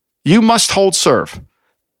 You must hold serve.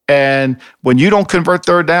 And when you don't convert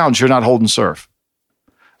third downs, you're not holding serve.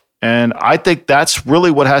 And I think that's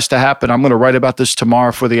really what has to happen. I'm going to write about this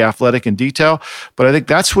tomorrow for The Athletic in detail, but I think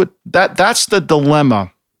that's the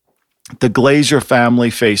dilemma the Glazer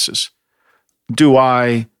family faces. Do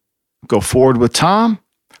I go forward with Tom?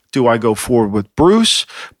 Do I go forward with Bruce?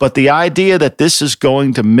 But the idea that this is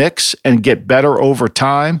going to mix and get better over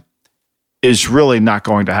time is really not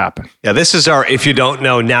going to happen. Yeah, this is our If You Don't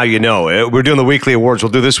Know, Now You Know. We're doing the weekly awards.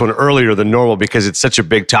 We'll do this one earlier than normal because it's such a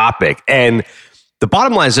big topic. And the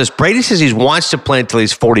bottom line is this: Brady says he wants to play until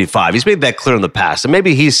he's 45. He's made that clear in the past. And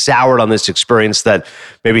maybe he's soured on this experience that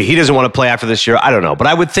maybe he doesn't want to play after this year. I don't know. But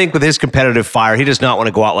I would think with his competitive fire, he does not want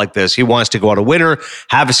to go out like this. He wants to go out a winner,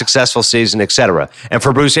 have a successful season, etc. And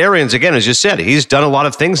for Bruce Arians, again, as you said, he's done a lot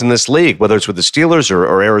of things in this league, whether it's with the Steelers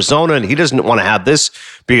or Arizona, and he doesn't want to have this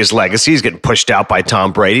be his legacy. He's getting pushed out by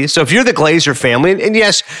Tom Brady. So if you're the Glazer family, and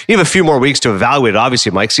yes, you have a few more weeks to evaluate it,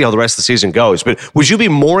 obviously, Mike, see how the rest of the season goes. But would you be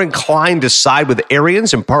more inclined to side with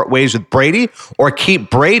Arians and part ways with Brady, or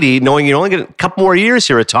keep Brady knowing you only get a couple more years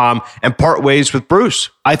here at Tom and part ways with Bruce?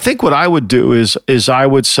 I think what I would do is I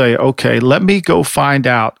would say, okay, let me go find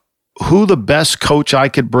out who the best coach I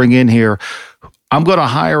could bring in here. I'm going to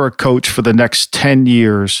hire a coach for the next 10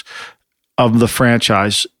 years of the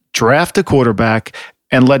franchise, draft a quarterback,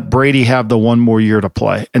 and let Brady have the one more year to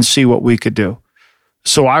play and see what we could do.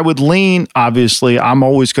 So I would lean, obviously, I'm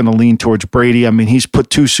always going to lean towards Brady. I mean, he's put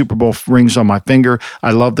 2 Super Bowl rings on my finger.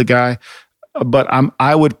 I love the guy. But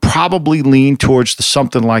I would probably lean towards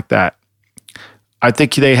something like that. I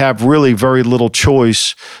think they have really very little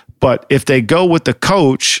choice. But if they go with the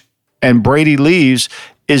coach and Brady leaves,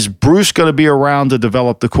 is Bruce going to be around to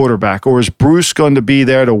develop the quarterback? Or is Bruce going to be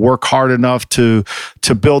there to work hard enough to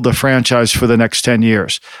build the franchise for the next 10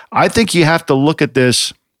 years? I think you have to look at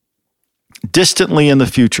this distantly in the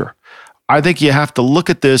future. I think you have to look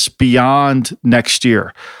at this beyond next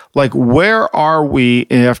year. Like, where are we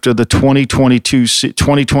after the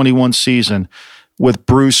 2021 season with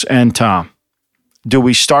Bruce and Tom? Do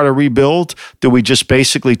we start a rebuild? Do we just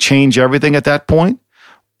basically change everything at that point?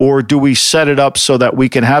 Or do we set it up so that we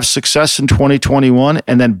can have success in 2021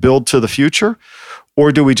 and then build to the future?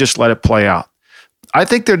 Or do we just let it play out? I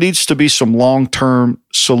think there needs to be some long-term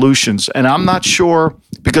solutions. And I'm not sure,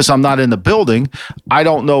 because I'm not in the building, I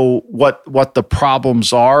don't know what the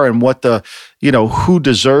problems are and what who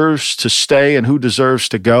deserves to stay and who deserves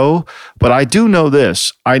to go. But I do know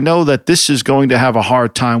this. I know that this is going to have a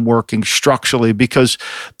hard time working structurally, because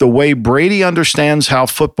the way Brady understands how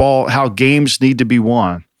games need to be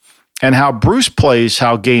won, and how Bruce plays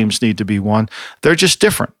how games need to be won, they're just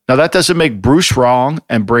different. Now, that doesn't make Bruce wrong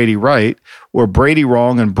and Brady right, or Brady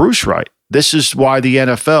wrong and Bruce right. This is why the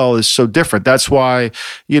NFL is so different. That's why,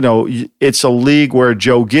 it's a league where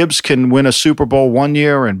Joe Gibbs can win a Super Bowl one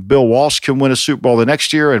year and Bill Walsh can win a Super Bowl the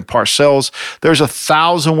next year, and Parcells. There's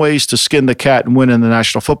 1,000 ways to skin the cat and win in the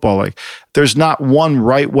National Football League. There's not one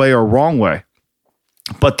right way or wrong way,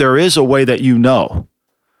 but there is a way that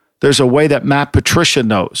There's a way that Matt Patricia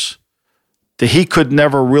knows, that he could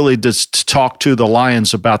never really just talk to the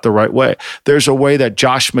Lions about the right way. There's a way that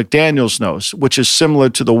Josh McDaniels knows, which is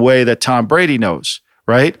similar to the way that Tom Brady knows,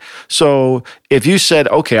 right? So if you said,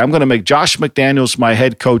 okay, I'm going to make Josh McDaniels my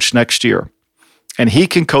head coach next year, and he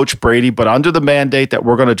can coach Brady, but under the mandate that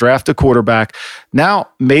we're going to draft a quarterback, now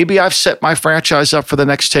maybe I've set my franchise up for the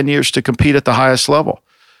next 10 years to compete at the highest level.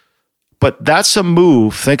 But that's a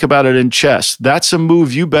move, think about it in chess, that's a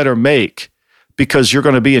move you better make, because you're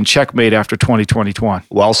going to be in checkmate after 2021.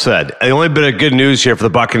 Well said. The only bit of good news here for the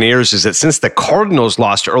Buccaneers is that since the Cardinals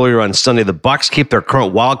lost earlier on Sunday, the Bucs keep their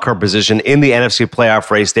current wildcard position in the NFC playoff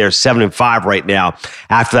race. They're 7-5 right now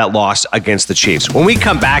after that loss against the Chiefs. When we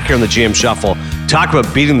come back here on the GM Shuffle, talk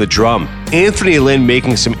about beating the drum. Anthony Lynn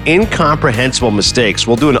making some incomprehensible mistakes.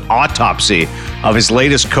 We'll do an autopsy of his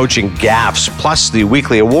latest coaching gaffes, plus the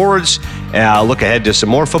weekly awards. Look ahead to some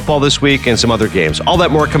more football this week and some other games. All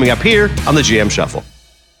that more coming up here on the GM Shuffle.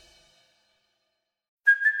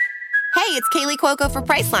 Hey, it's Kaylee Cuoco for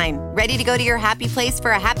Priceline. Ready to go to your happy place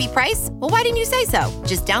for a happy price? Well, why didn't you say so?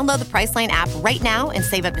 Just download the Priceline app right now and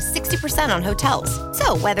save up to 60% on hotels.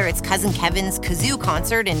 So whether it's Cousin Kevin's Kazoo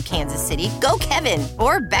Concert in Kansas City, go Kevin,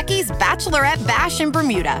 or Becky's Bachelorette Bash in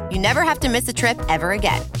Bermuda, you never have to miss a trip ever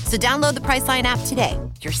again. So download the Priceline app today.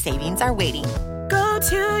 Your savings are waiting. Go to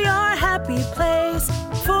your happy place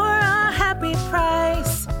for a happy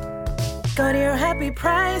price. Go to your happy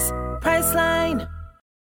price, Priceline.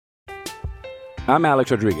 I'm Alex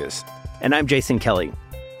Rodriguez. And I'm Jason Kelly.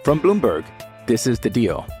 From Bloomberg, this is The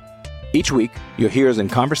Deal. Each week, you'll hear us in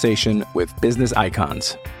conversation with business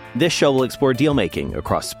icons. This show will explore deal-making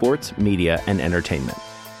across sports, media, and entertainment.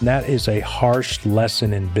 That is a harsh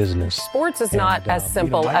lesson in business. Sports is not as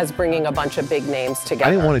simple as bringing a bunch of big names together.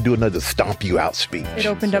 I didn't want to do another stomp you out speech. It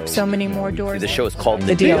opened up so many more doors. The show is called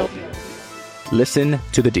The Deal. Listen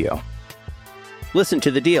to The Deal. Listen to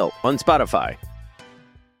The Deal on Spotify.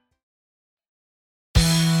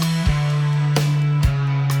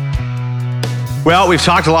 Well, we've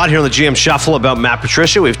talked a lot here on the GM Shuffle about Matt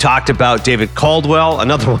Patricia. We've talked about David Caldwell,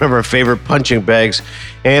 another one of our favorite punching bags,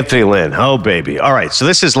 Anthony Lynn. Oh, baby. All right, so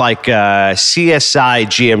this is like CSI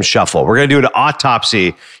GM Shuffle. We're going to do an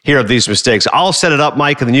autopsy here of these mistakes. I'll set it up,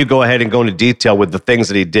 Mike, and then you go ahead and go into detail with the things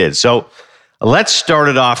that he did. So let's start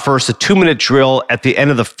it off first, a 2-minute drill at the end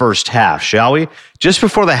of the first half, shall we? Just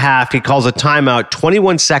before the half, he calls a timeout,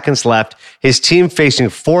 21 seconds left. His team facing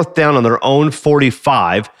 4th down on their own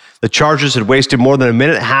 45. The Chargers had wasted more than a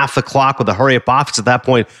minute and a half the clock with a hurry-up offense at that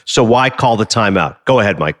point, so why call the timeout? Go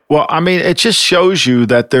ahead, Mike. Well, I mean, it just shows you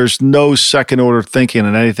that there's no second-order thinking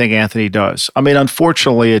in anything Anthony does. I mean,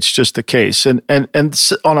 unfortunately, it's just the case. And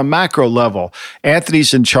on a macro level,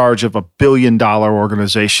 Anthony's in charge of $1 billion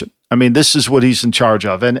organization. I mean, this is what he's in charge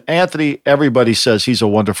of. And Anthony, everybody says he's a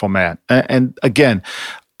wonderful man. And again,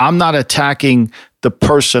 I'm not attacking the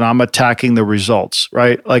person, I'm attacking the results,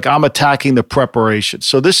 right? Like I'm attacking the preparation.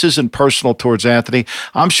 So this isn't personal towards Anthony.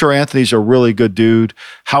 I'm sure Anthony's a really good dude.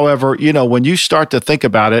 However, you know, when you start to think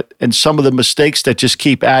about it and some of the mistakes that just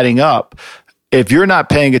keep adding up, if you're not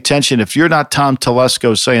paying attention, if you're not Tom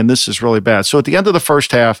Telesco saying this is really bad. So at the end of the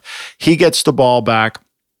first half, he gets the ball back.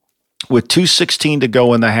 With 2:16 to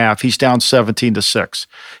go in the half, he's down 17-6.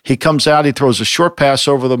 He comes out, he throws a short pass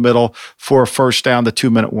over the middle for a first down. The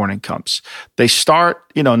 2-minute warning comes. They start,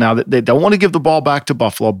 you know, now they don't want to give the ball back to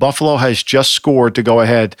Buffalo. Buffalo has just scored to go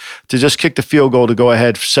ahead, to just kick the field goal to go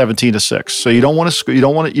ahead 17-6. So you don't want to you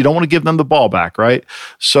don't want to give them the ball back, right?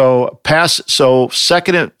 So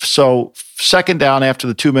second down after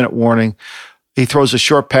the 2-minute warning. He throws a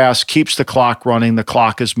short pass, keeps the clock running. The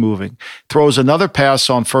clock is moving. Throws another pass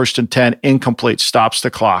on 1st and 10, incomplete, stops the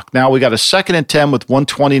clock. Now we got a 2nd and 10 with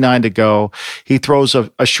 1:29 to go. He throws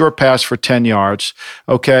a short pass for 10 yards.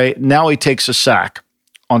 Okay, now he takes a sack.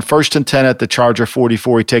 On 1st and 10 at the Charger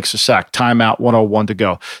 44, he takes a sack. Timeout, 1:01 to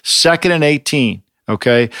go. 2nd and 18,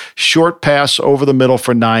 okay, short pass over the middle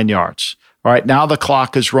for 9 yards. All right, now the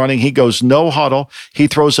clock is running. He goes no huddle. He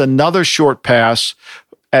throws another short pass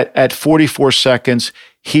at 44 seconds.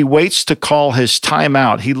 He waits to call his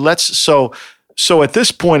timeout. He lets so at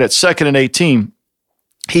this point at 2nd and 18,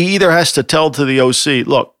 he either has to tell to the OC,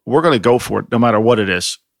 look, we're going to go for it no matter what it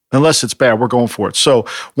is. Unless it's bad, we're going for it. So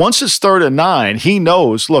once it's 3rd and 9, he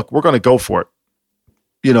knows, look, we're going to go for it.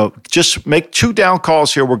 You know, just make 2 down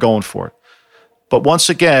calls here, we're going for it. But once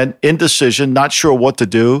again, indecision, not sure what to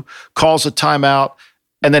do, calls a timeout,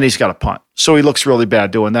 and then he's got a punt. So he looks really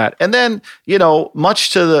bad doing that. And then, you know,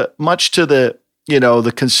 much to the, you know,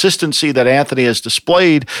 the consistency that Anthony has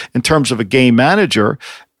displayed in terms of a game manager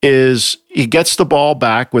is he gets the ball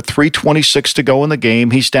back with 3:26 to go in the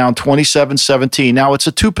game. He's down 27-17. Now it's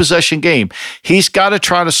a 2-possession game. He's got to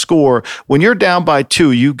try to score. When you're down by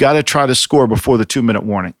 2, you got to try to score before the 2-minute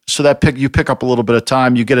warning. So that you pick up a little bit of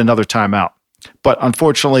time, you get another timeout. But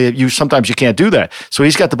unfortunately, sometimes you can't do that. So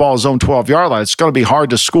he's got the ball at his own 12-yard line. It's going to be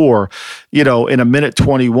hard to score, you know, in a minute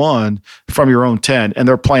 21 from your own 10, and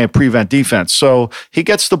they're playing prevent defense. So he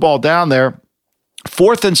gets the ball down there.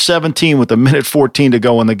 4th and 17 with a minute 14 to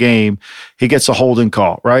go in the game. He gets a holding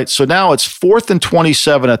call, right? So now it's 4th and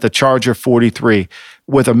 27 at the Charger 43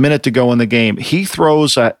 with a minute to go in the game. He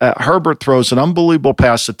throws, Herbert throws an unbelievable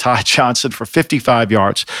pass to Ty Johnson for 55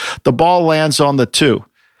 yards. The ball lands on the 2.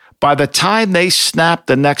 By the time they snap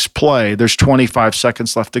the next play, there's 25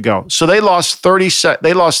 seconds left to go. So they lost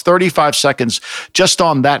 35 seconds just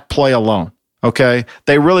on that play alone, okay?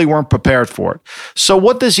 They really weren't prepared for it. So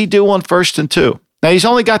what does he do on 1st and 2? Now, he's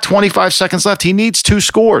only got 25 seconds left. He needs 2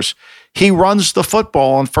 scores. He runs the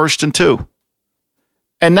football on 1st and 2.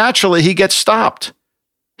 And naturally, he gets stopped.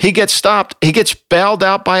 He gets bailed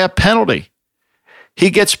out by a penalty. He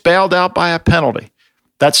gets bailed out by a penalty.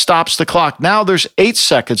 That stops the clock. Now there's 8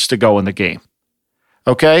 seconds to go in the game.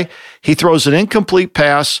 Okay? He throws an incomplete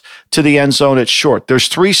pass to the end zone. It's short. There's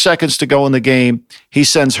 3 seconds to go in the game. He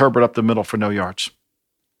sends Herbert up the middle for no yards.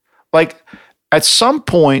 Like, at some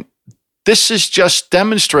point, this is just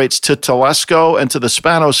demonstrates to Telesco and to the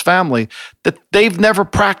Spanos family that they've never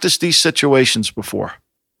practiced these situations before.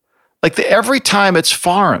 Like, every time it's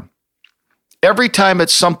foreign. Every time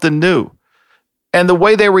it's something new. And the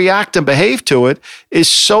way they react and behave to it is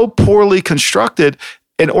so poorly constructed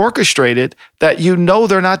and orchestrated that you know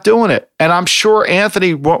they're not doing it. And I'm sure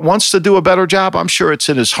Anthony wants to do a better job. I'm sure it's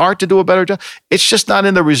in his heart to do a better job. It's just not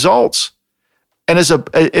in the results. And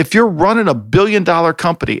if you're running a $1 billion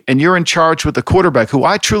company and you're in charge with the quarterback, who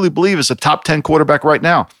I truly believe is a top 10 quarterback right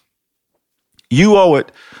now, you owe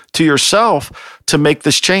it to yourself to make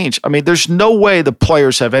this change. I mean, there's no way the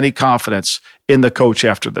players have any confidence in the coach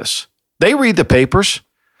after this. They read the papers.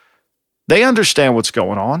 They understand what's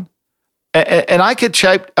going on. And I could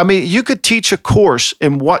check, I mean, you could teach a course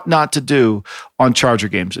in what not to do on Charger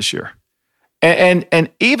games this year. And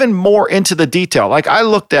even more into the detail. Like, I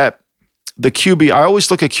looked at the QB, I always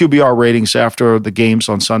look at QBR ratings after the games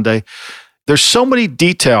on Sunday. There's so many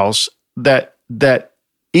details that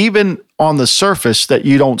even on the surface that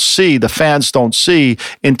you don't see, the fans don't see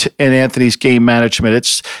in Anthony's game management.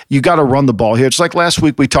 It's, you got to run the ball here. It's like last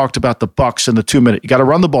week we talked about the Bucs in the 2-minute. You got to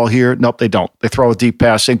run the ball here. Nope, they don't. They throw a deep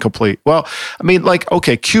pass, incomplete. Well, I mean, like,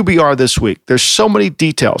 okay, QBR this week. There's so many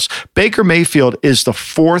details. Baker Mayfield is the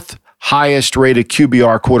 4th highest rated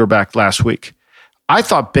QBR quarterback last week. I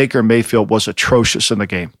thought Baker Mayfield was atrocious in the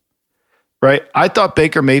game. Right? I thought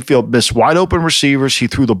Baker Mayfield missed wide open receivers. He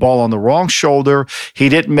threw the ball on the wrong shoulder. He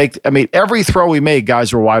didn't make, I mean, every throw he made,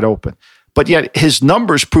 guys were wide open. But yet his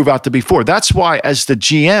numbers prove out to be 4. That's why, as the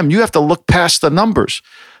GM, you have to look past the numbers.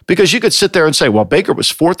 Because you could sit there and say, well, Baker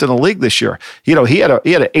was 4th in the league this year. You know, he had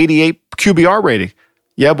an 88 QBR rating.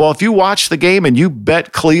 Yeah, well, if you watch the game and you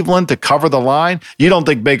bet Cleveland to cover the line, you don't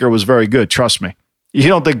think Baker was very good. Trust me. You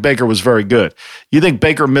don't think Baker was very good. You think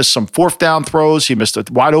Baker missed some 4th down throws. He missed a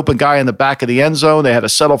wide open guy in the back of the end zone. They had to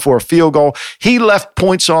settle for a field goal. He left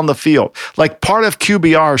points on the field. Like, part of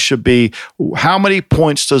QBR should be, how many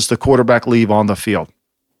points does the quarterback leave on the field?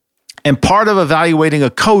 And part of evaluating a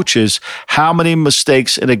coach is, how many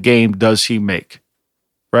mistakes in a game does he make?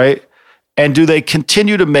 Right? And do they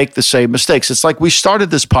continue to make the same mistakes? It's like we started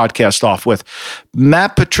this podcast off with,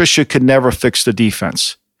 Matt Patricia could never fix the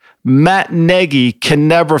defense. Matt Nagy can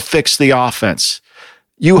never fix the offense.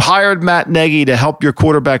 You hired Matt Nagy to help your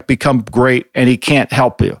quarterback become great, and he can't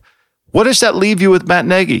help you. What does that leave you with Matt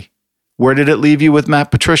Nagy? Where did it leave you with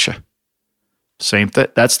Matt Patricia? Same thing.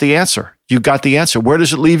 That's the answer. You got the answer. Where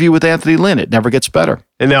does it leave you with Anthony Lynn? It never gets better.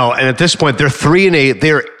 No, and at this point, they're 3-8.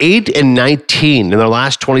 They're 8-19 in their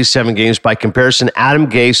last 27 games. By comparison, Adam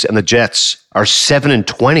Gase and the Jets are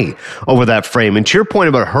 7-20 over that frame. And to your point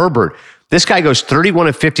about Herbert, this guy goes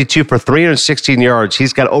 31-52 for 316 yards.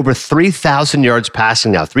 He's got over 3,000 yards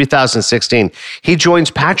passing now, 3,016. He joins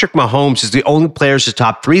Patrick Mahomes as the only players to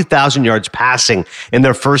top 3,000 yards passing in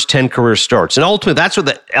their first 10 career starts. And ultimately, that's what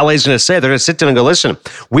the LA's going to say. They're going to sit down and go, listen,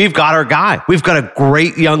 we've got our guy. We've got a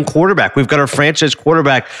great young quarterback. We've got our franchise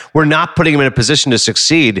quarterback. We're not putting him in a position to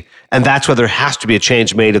succeed. And that's why there has to be a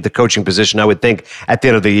change made at the coaching position, I would think, at the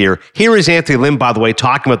end of the year. Here is Anthony Lynn, by the way,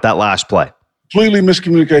 talking about that last play. Completely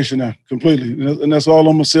miscommunication now, completely. And that's all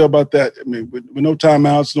I'm going to say about that. I mean, with no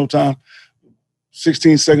timeouts, no time,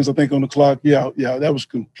 16 seconds, I think, on the clock. Yeah, that was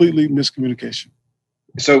completely miscommunication.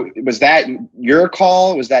 So was that your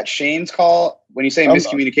call? Was that Shane's call? When you say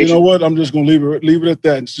miscommunication? You know what? I'm just going to leave it at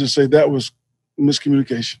that and just say that was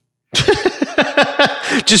miscommunication.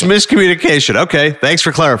 Just miscommunication. Okay, thanks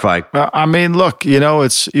for clarifying. I mean, look,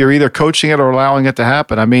 you're either coaching it or allowing it to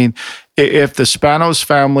happen. I mean, if the Spanos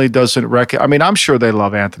family doesn't I mean, I'm sure they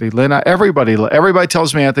love Anthony Lynn. Everybody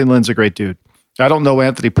tells me Anthony Lynn's a great dude. I don't know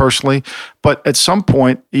Anthony personally, but at some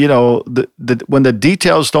point, when the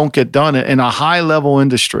details don't get done in a high-level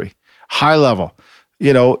industry,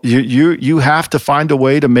 you have to find a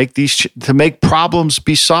way to make problems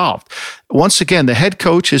be solved. Once again, the head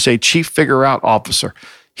coach is a chief figure-out officer.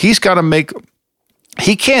 He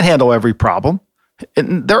can't handle every problem.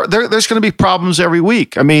 And there's going to be problems every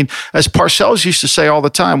week. I mean, as Parcells used to say all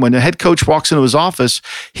the time, when the head coach walks into his office,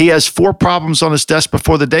 he has 4 problems on his desk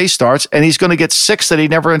before the day starts, and he's going to get 6 that he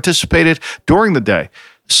never anticipated during the day.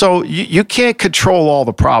 So you can't control all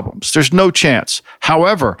the problems. There's no chance.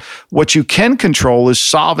 However, what you can control is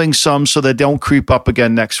solving some so they don't creep up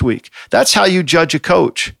again next week. That's how you judge a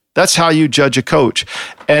coach.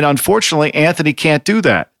 And unfortunately, Anthony can't do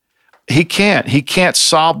that. He can't. He can't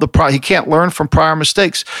solve he can't learn from prior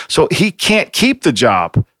mistakes. So he can't keep the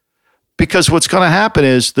job, because what's going to happen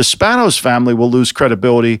is the Spanos family will lose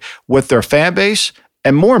credibility with their fan base.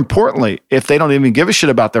 And more importantly, if they don't even give a shit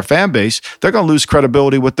about their fan base, they're going to lose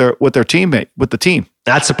credibility with their teammate, with the team.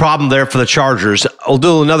 That's the problem there for the Chargers. We'll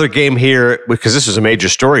do another game here because this is a major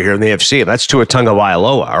story here in the AFC. That's Tua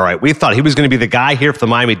Tagovailoa. All right, we thought he was going to be the guy here for the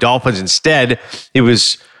Miami Dolphins. Instead, he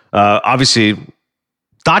was obviously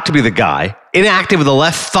thought to be the guy, inactive with a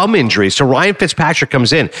left thumb injury. So Ryan Fitzpatrick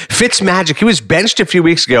comes in. Fitzmagic, he was benched a few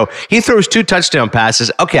weeks ago. He throws 2 touchdown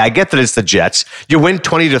passes. Okay, I get that it's the Jets. You win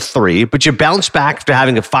 20-3, but you bounce back after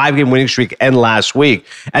having a 5-game winning streak end last week.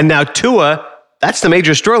 And now Tua, that's the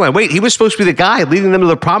major storyline. Wait, he was supposed to be the guy leading them to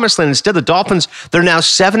the promised land. Instead, the Dolphins, they're now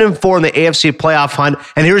 7-4 in the AFC playoff hunt.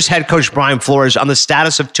 And here's head coach Brian Flores on the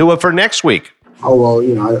status of Tua for next week. Oh,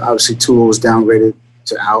 well, obviously Tua was downgraded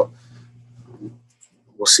to out.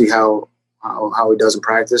 We'll see how he does in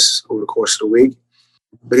practice over the course of the week.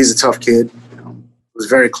 But he's a tough kid. It was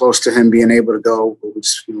very close to him being able to go, but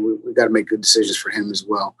we got to make good decisions for him as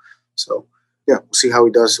well. So, yeah, we'll see how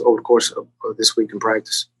he does over the course of this week in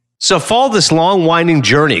practice. So follow this long, winding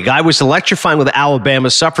journey. Guy was electrifying with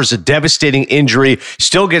Alabama, suffers a devastating injury,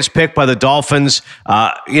 still gets picked by the Dolphins,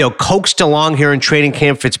 coaxed along here in training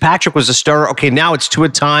camp. Fitzpatrick was a starter. Okay, now it's Tua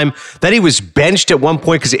time. Then he was benched at one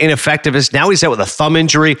point because of ineffectiveness. Now he's out with a thumb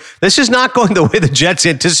injury. This is not going the way the Jets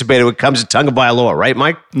anticipated when it comes to Tagovailoa, right,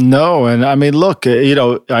 Mike? No, and I mean, look,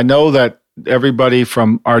 I know that everybody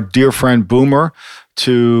from our dear friend Boomer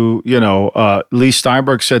to, Lee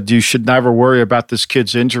Steinberg said you should never worry about this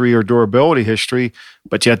kid's injury or durability history,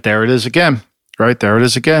 but yet there it is again, right? There it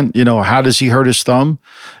is again. How does he hurt his thumb?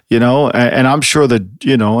 And I'm sure that,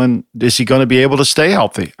 and is he going to be able to stay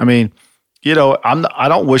healthy? I mean, I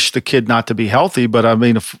don't wish the kid not to be healthy, but I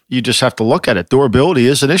mean, if you just have to look at it, durability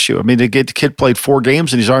is an issue. I mean, the kid played 4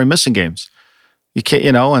 games and he's already missing games. You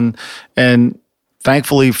can't, and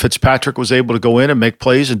thankfully Fitzpatrick was able to go in and make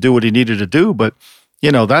plays and do what he needed to do, but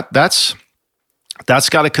that's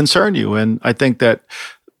got to concern you. And I think that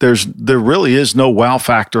there really is no wow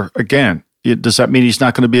factor. Again, does that mean he's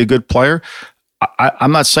not going to be a good player?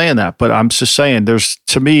 I'm not saying that, but I'm just saying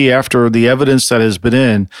to me, after the evidence that has been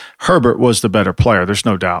in, Herbert was the better player. There's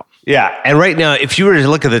no doubt. Yeah, and right now, if you were to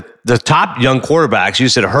look at the top young quarterbacks, you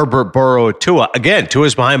said Herbert, Burrow, Tua. Again,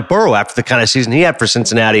 Tua's behind Burrow after the kind of season he had for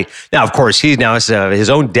Cincinnati. Now, of course, he now has his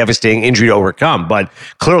own devastating injury to overcome, but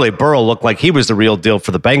clearly Burrow looked like he was the real deal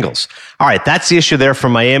for the Bengals. All right, that's the issue there for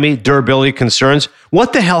Miami, durability concerns.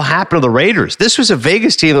 What the hell happened to the Raiders? This was a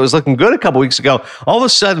Vegas team that was looking good a couple weeks ago. All of a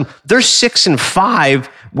sudden, they're 6-5.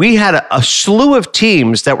 We had a slew of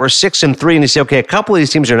teams that were 6-3, and you say, okay, a couple of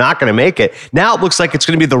these teams are not going to make it. Now it looks like it's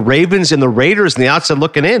going to be the Ravens and the Raiders on the outside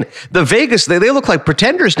looking in. The Vegas, they look like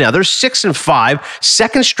pretenders now. They're 6-5,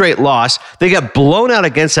 second straight loss. They got blown out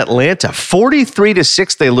against Atlanta,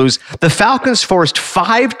 43-6 they lose. The Falcons forced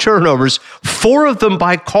 5 turnovers, 4 of them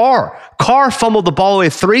by Carr. Carr fumbled the ball away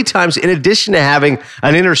 3 times in addition to having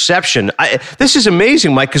an interception. This is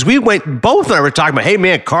amazing, Mike, because both and I were talking about, hey,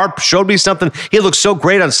 man, Carr showed me something. He looked so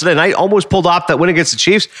great on Sunday night, almost pulled off that win against the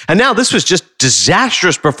Chiefs. And now this was just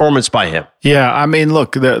disastrous performance by him. Yeah, I mean,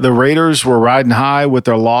 look, the Raiders were riding high with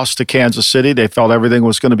their loss to Kansas City. They felt everything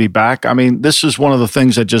was going to be back. I mean, this is one of the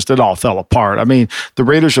things that it all fell apart. I mean, the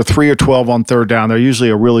Raiders are 3-12 on third down. They're usually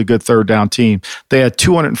a really good third down team. They had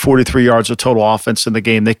 243 yards of total offense in the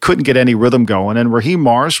game. They couldn't get any rhythm going. And Raheem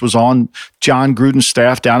Morris was on John Gruden's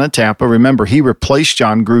staff down in Tampa. Remember, he replaced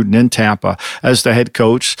John Gruden in Tampa as the head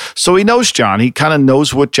coach. So he knows John. He kind of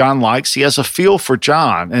knows what John likes. He has a feel for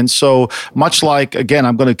John. And so much like, again,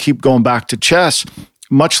 I'm going to keep going back to chess,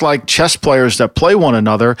 much like chess players that play one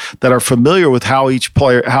another, that are familiar with how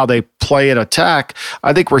they play and attack,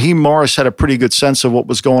 I think Raheem Morris had a pretty good sense of what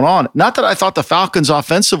was going on. Not that I thought the Falcons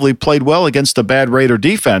offensively played well against the bad Raider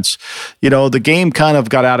defense. The game kind of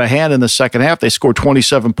got out of hand in the second half. They scored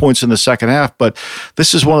 27 points in the second half, but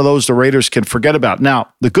this is one of those the Raiders can forget about.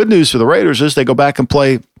 Now, the good news for the Raiders is they go back and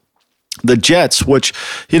play the Jets, which,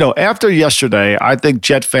 after yesterday, I think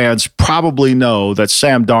Jet fans probably know that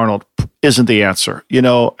Sam Darnold isn't the answer,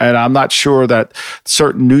 and I'm not sure that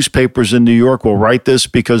certain newspapers in New York will write this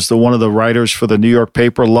because one of the writers for the New York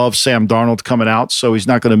paper loves Sam Darnold coming out, so he's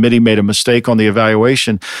not going to admit he made a mistake on the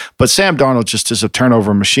evaluation. But Sam Darnold just is a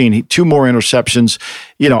turnover machine. 2 more interceptions.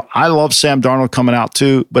 I love Sam Darnold coming out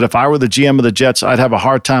too, but if I were the GM of the Jets, I'd have a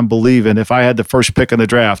hard time believing if I had the first pick in the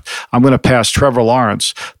draft, I'm going to pass Trevor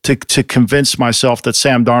Lawrence to convince myself that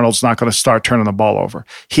Sam Darnold's not going to start turning the ball over.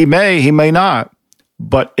 He may not.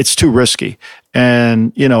 But it's too risky.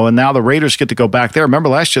 And, and now the Raiders get to go back there. Remember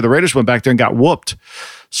last year, the Raiders went back there and got whooped.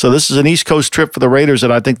 So this is an East Coast trip for the Raiders,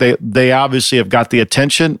 and I think they obviously have got the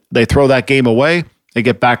attention. They throw that game away. They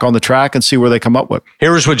get back on the track and see where they come up with.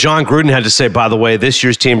 Here's what John Gruden had to say, by the way, this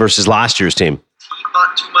year's team versus last year's team.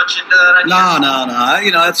 Not too much into that idea?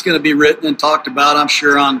 No. That's going to be written and talked about, I'm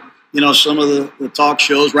sure, on some of the talk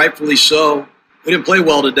shows, rightfully so. We didn't play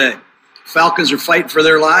well today. Falcons are fighting for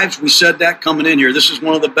their lives. We said that coming in here. This is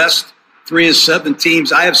one of the best 3-7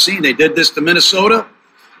 teams I have seen. They did this to Minnesota,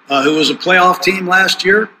 who was a playoff team last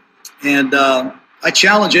year. And I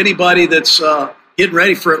challenge anybody that's getting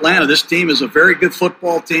ready for Atlanta. This team is a very good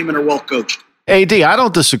football team and are well coached. AD, I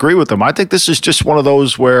don't disagree with them. I think this is just one of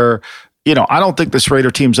those where, I don't think this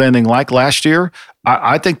Raider team's anything like last year.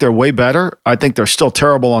 I think they're way better. I think they're still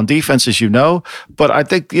terrible on defense, as you know. But I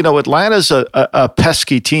think, Atlanta's a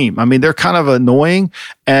pesky team. I mean, they're kind of annoying.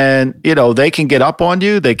 And, they can get up on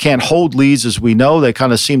you. They can't hold leads, as we know. They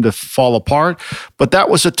kind of seem to fall apart. But that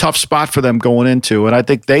was a tough spot for them going into. And I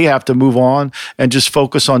think they have to move on and just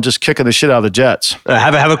focus on just kicking the shit out of the Jets.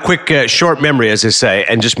 Have a quick short memory, as they say,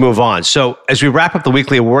 and just move on. So as we wrap up the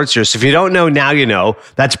weekly awards here, so if you don't know, now you know.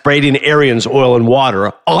 That's Brady and Arians, Oil and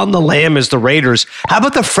Water. On the lamb is the Raiders. How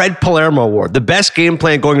about the Fred Palermo Award, the best game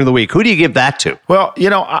plan going into the week? Who do you give that to? Well,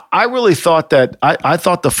 I really thought that I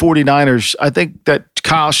thought the 49ers, I think that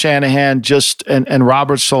Kyle Shanahan and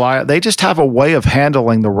Robert Saleh, they just have a way of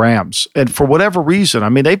handling the Rams. And for whatever reason, I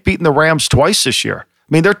mean, they've beaten the Rams twice this year.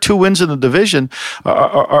 I mean, their 2 wins in the division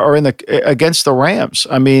are against the Rams.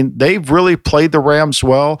 I mean, they've really played the Rams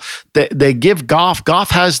well. They give Goff.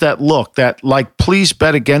 Goff has that look, that like, please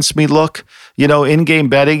bet against me look, in-game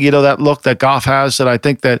betting, that look that Goff has that I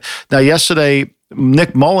think that now yesterday,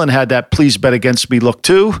 Nick Mullen had that please bet against me look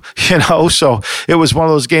too, so it was one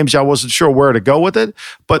of those games I wasn't sure where to go with it.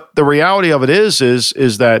 But the reality of it is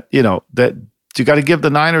that, that you got to give the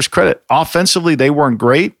Niners credit. Offensively, they weren't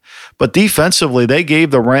great, but defensively, they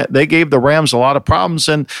gave the Rams a lot of problems.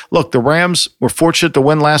 And look, the Rams were fortunate to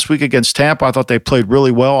win last week against Tampa. I thought they played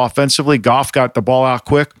really well offensively. Goff got the ball out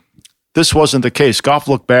quick. This wasn't the case. Goff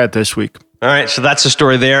looked bad this week. All right, so that's the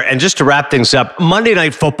story there. And just to wrap things up, Monday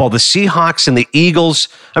Night Football, the Seahawks and the Eagles.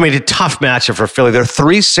 I mean, a tough matchup for Philly. They're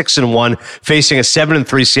 3-6-1, facing a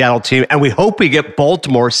 7-3 Seattle team. And we hope we get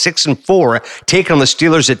Baltimore 6-4, taking on the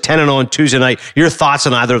Steelers at 10-0 on Tuesday night. Your thoughts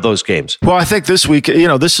on either of those games? Well, I think this week,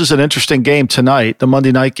 this is an interesting game tonight, the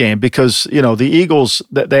Monday night game, because, the Eagles,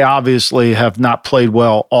 they obviously have not played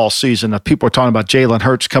well all season. People are talking about Jalen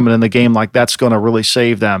Hurts coming in the game like that's going to really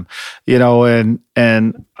save them,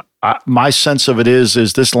 and my sense of it is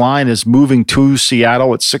this line is moving to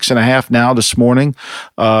Seattle at 6.5 now this morning.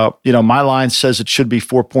 My line says it should be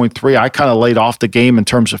 4.3. I kind of laid off the game in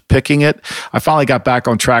terms of picking it. I finally got back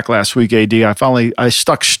on track last week, AD. I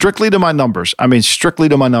stuck strictly to my numbers. And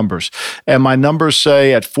my numbers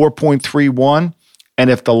say at 4.31. And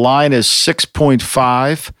if the line is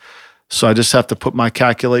 6.5, so I just have to put my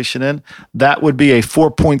calculation in. That would be a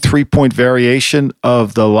 4.3 point variation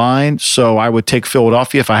of the line. So I would take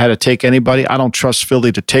Philadelphia if I had to take anybody. I don't trust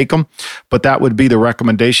Philly to take them, but that would be the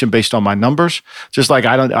recommendation based on my numbers. Just like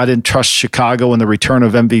I didn't trust Chicago and the return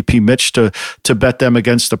of MVP Mitch to bet them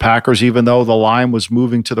against the Packers, even though the line was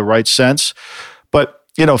moving to the right sense. But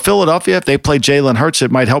Philadelphia, if they play Jalen Hurts,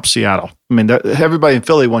 it might help Seattle. I mean, everybody in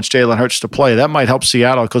Philly wants Jalen Hurts to play. That might help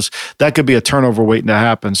Seattle because that could be a turnover waiting to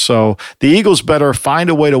happen. So the Eagles better find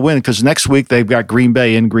a way to win because next week they've got Green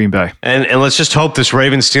Bay in Green Bay. And let's just hope this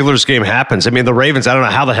Ravens-Steelers game happens. I mean, the Ravens, I don't know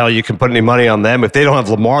how the hell you can put any money on them. If they don't have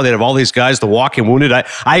Lamar, they have all these guys, the walking wounded.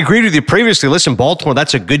 I agreed with you previously. Listen, Baltimore,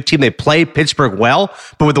 that's a good team. They play Pittsburgh well,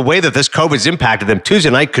 but with the way that this COVID's impacted them,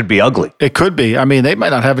 Tuesday night could be ugly. It could be. I mean, they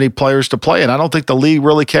might not have any players to play, and I don't think the league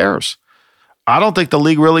really cares.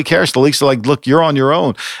 The league's like, look, you're on your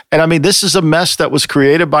own. And I mean, this is a mess that was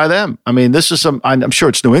created by them. I mean, I'm sure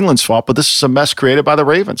it's New England's fault, but this is a mess created by the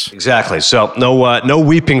Ravens. Exactly. So no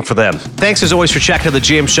weeping for them. Thanks as always for checking out the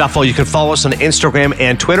GM Shuffle. You can follow us on Instagram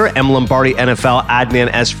and Twitter. M. Lombardi NFL, Adnan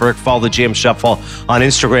S. Frick. Follow the GM Shuffle on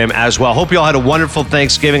Instagram as well. Hope you all had a wonderful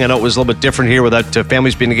Thanksgiving. I know it was a little bit different here without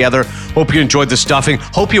families being together. Hope you enjoyed the stuffing.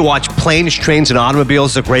 Hope you watch Planes, Trains, and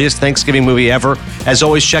Automobiles, the greatest Thanksgiving movie ever. As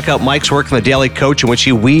always, check out Mike's work on the Daily Coach, in which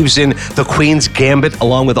he weaves in the Queen's Gambit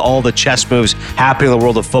along with all the chess moves happening in the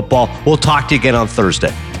world of football. We'll talk to you again on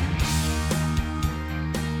Thursday.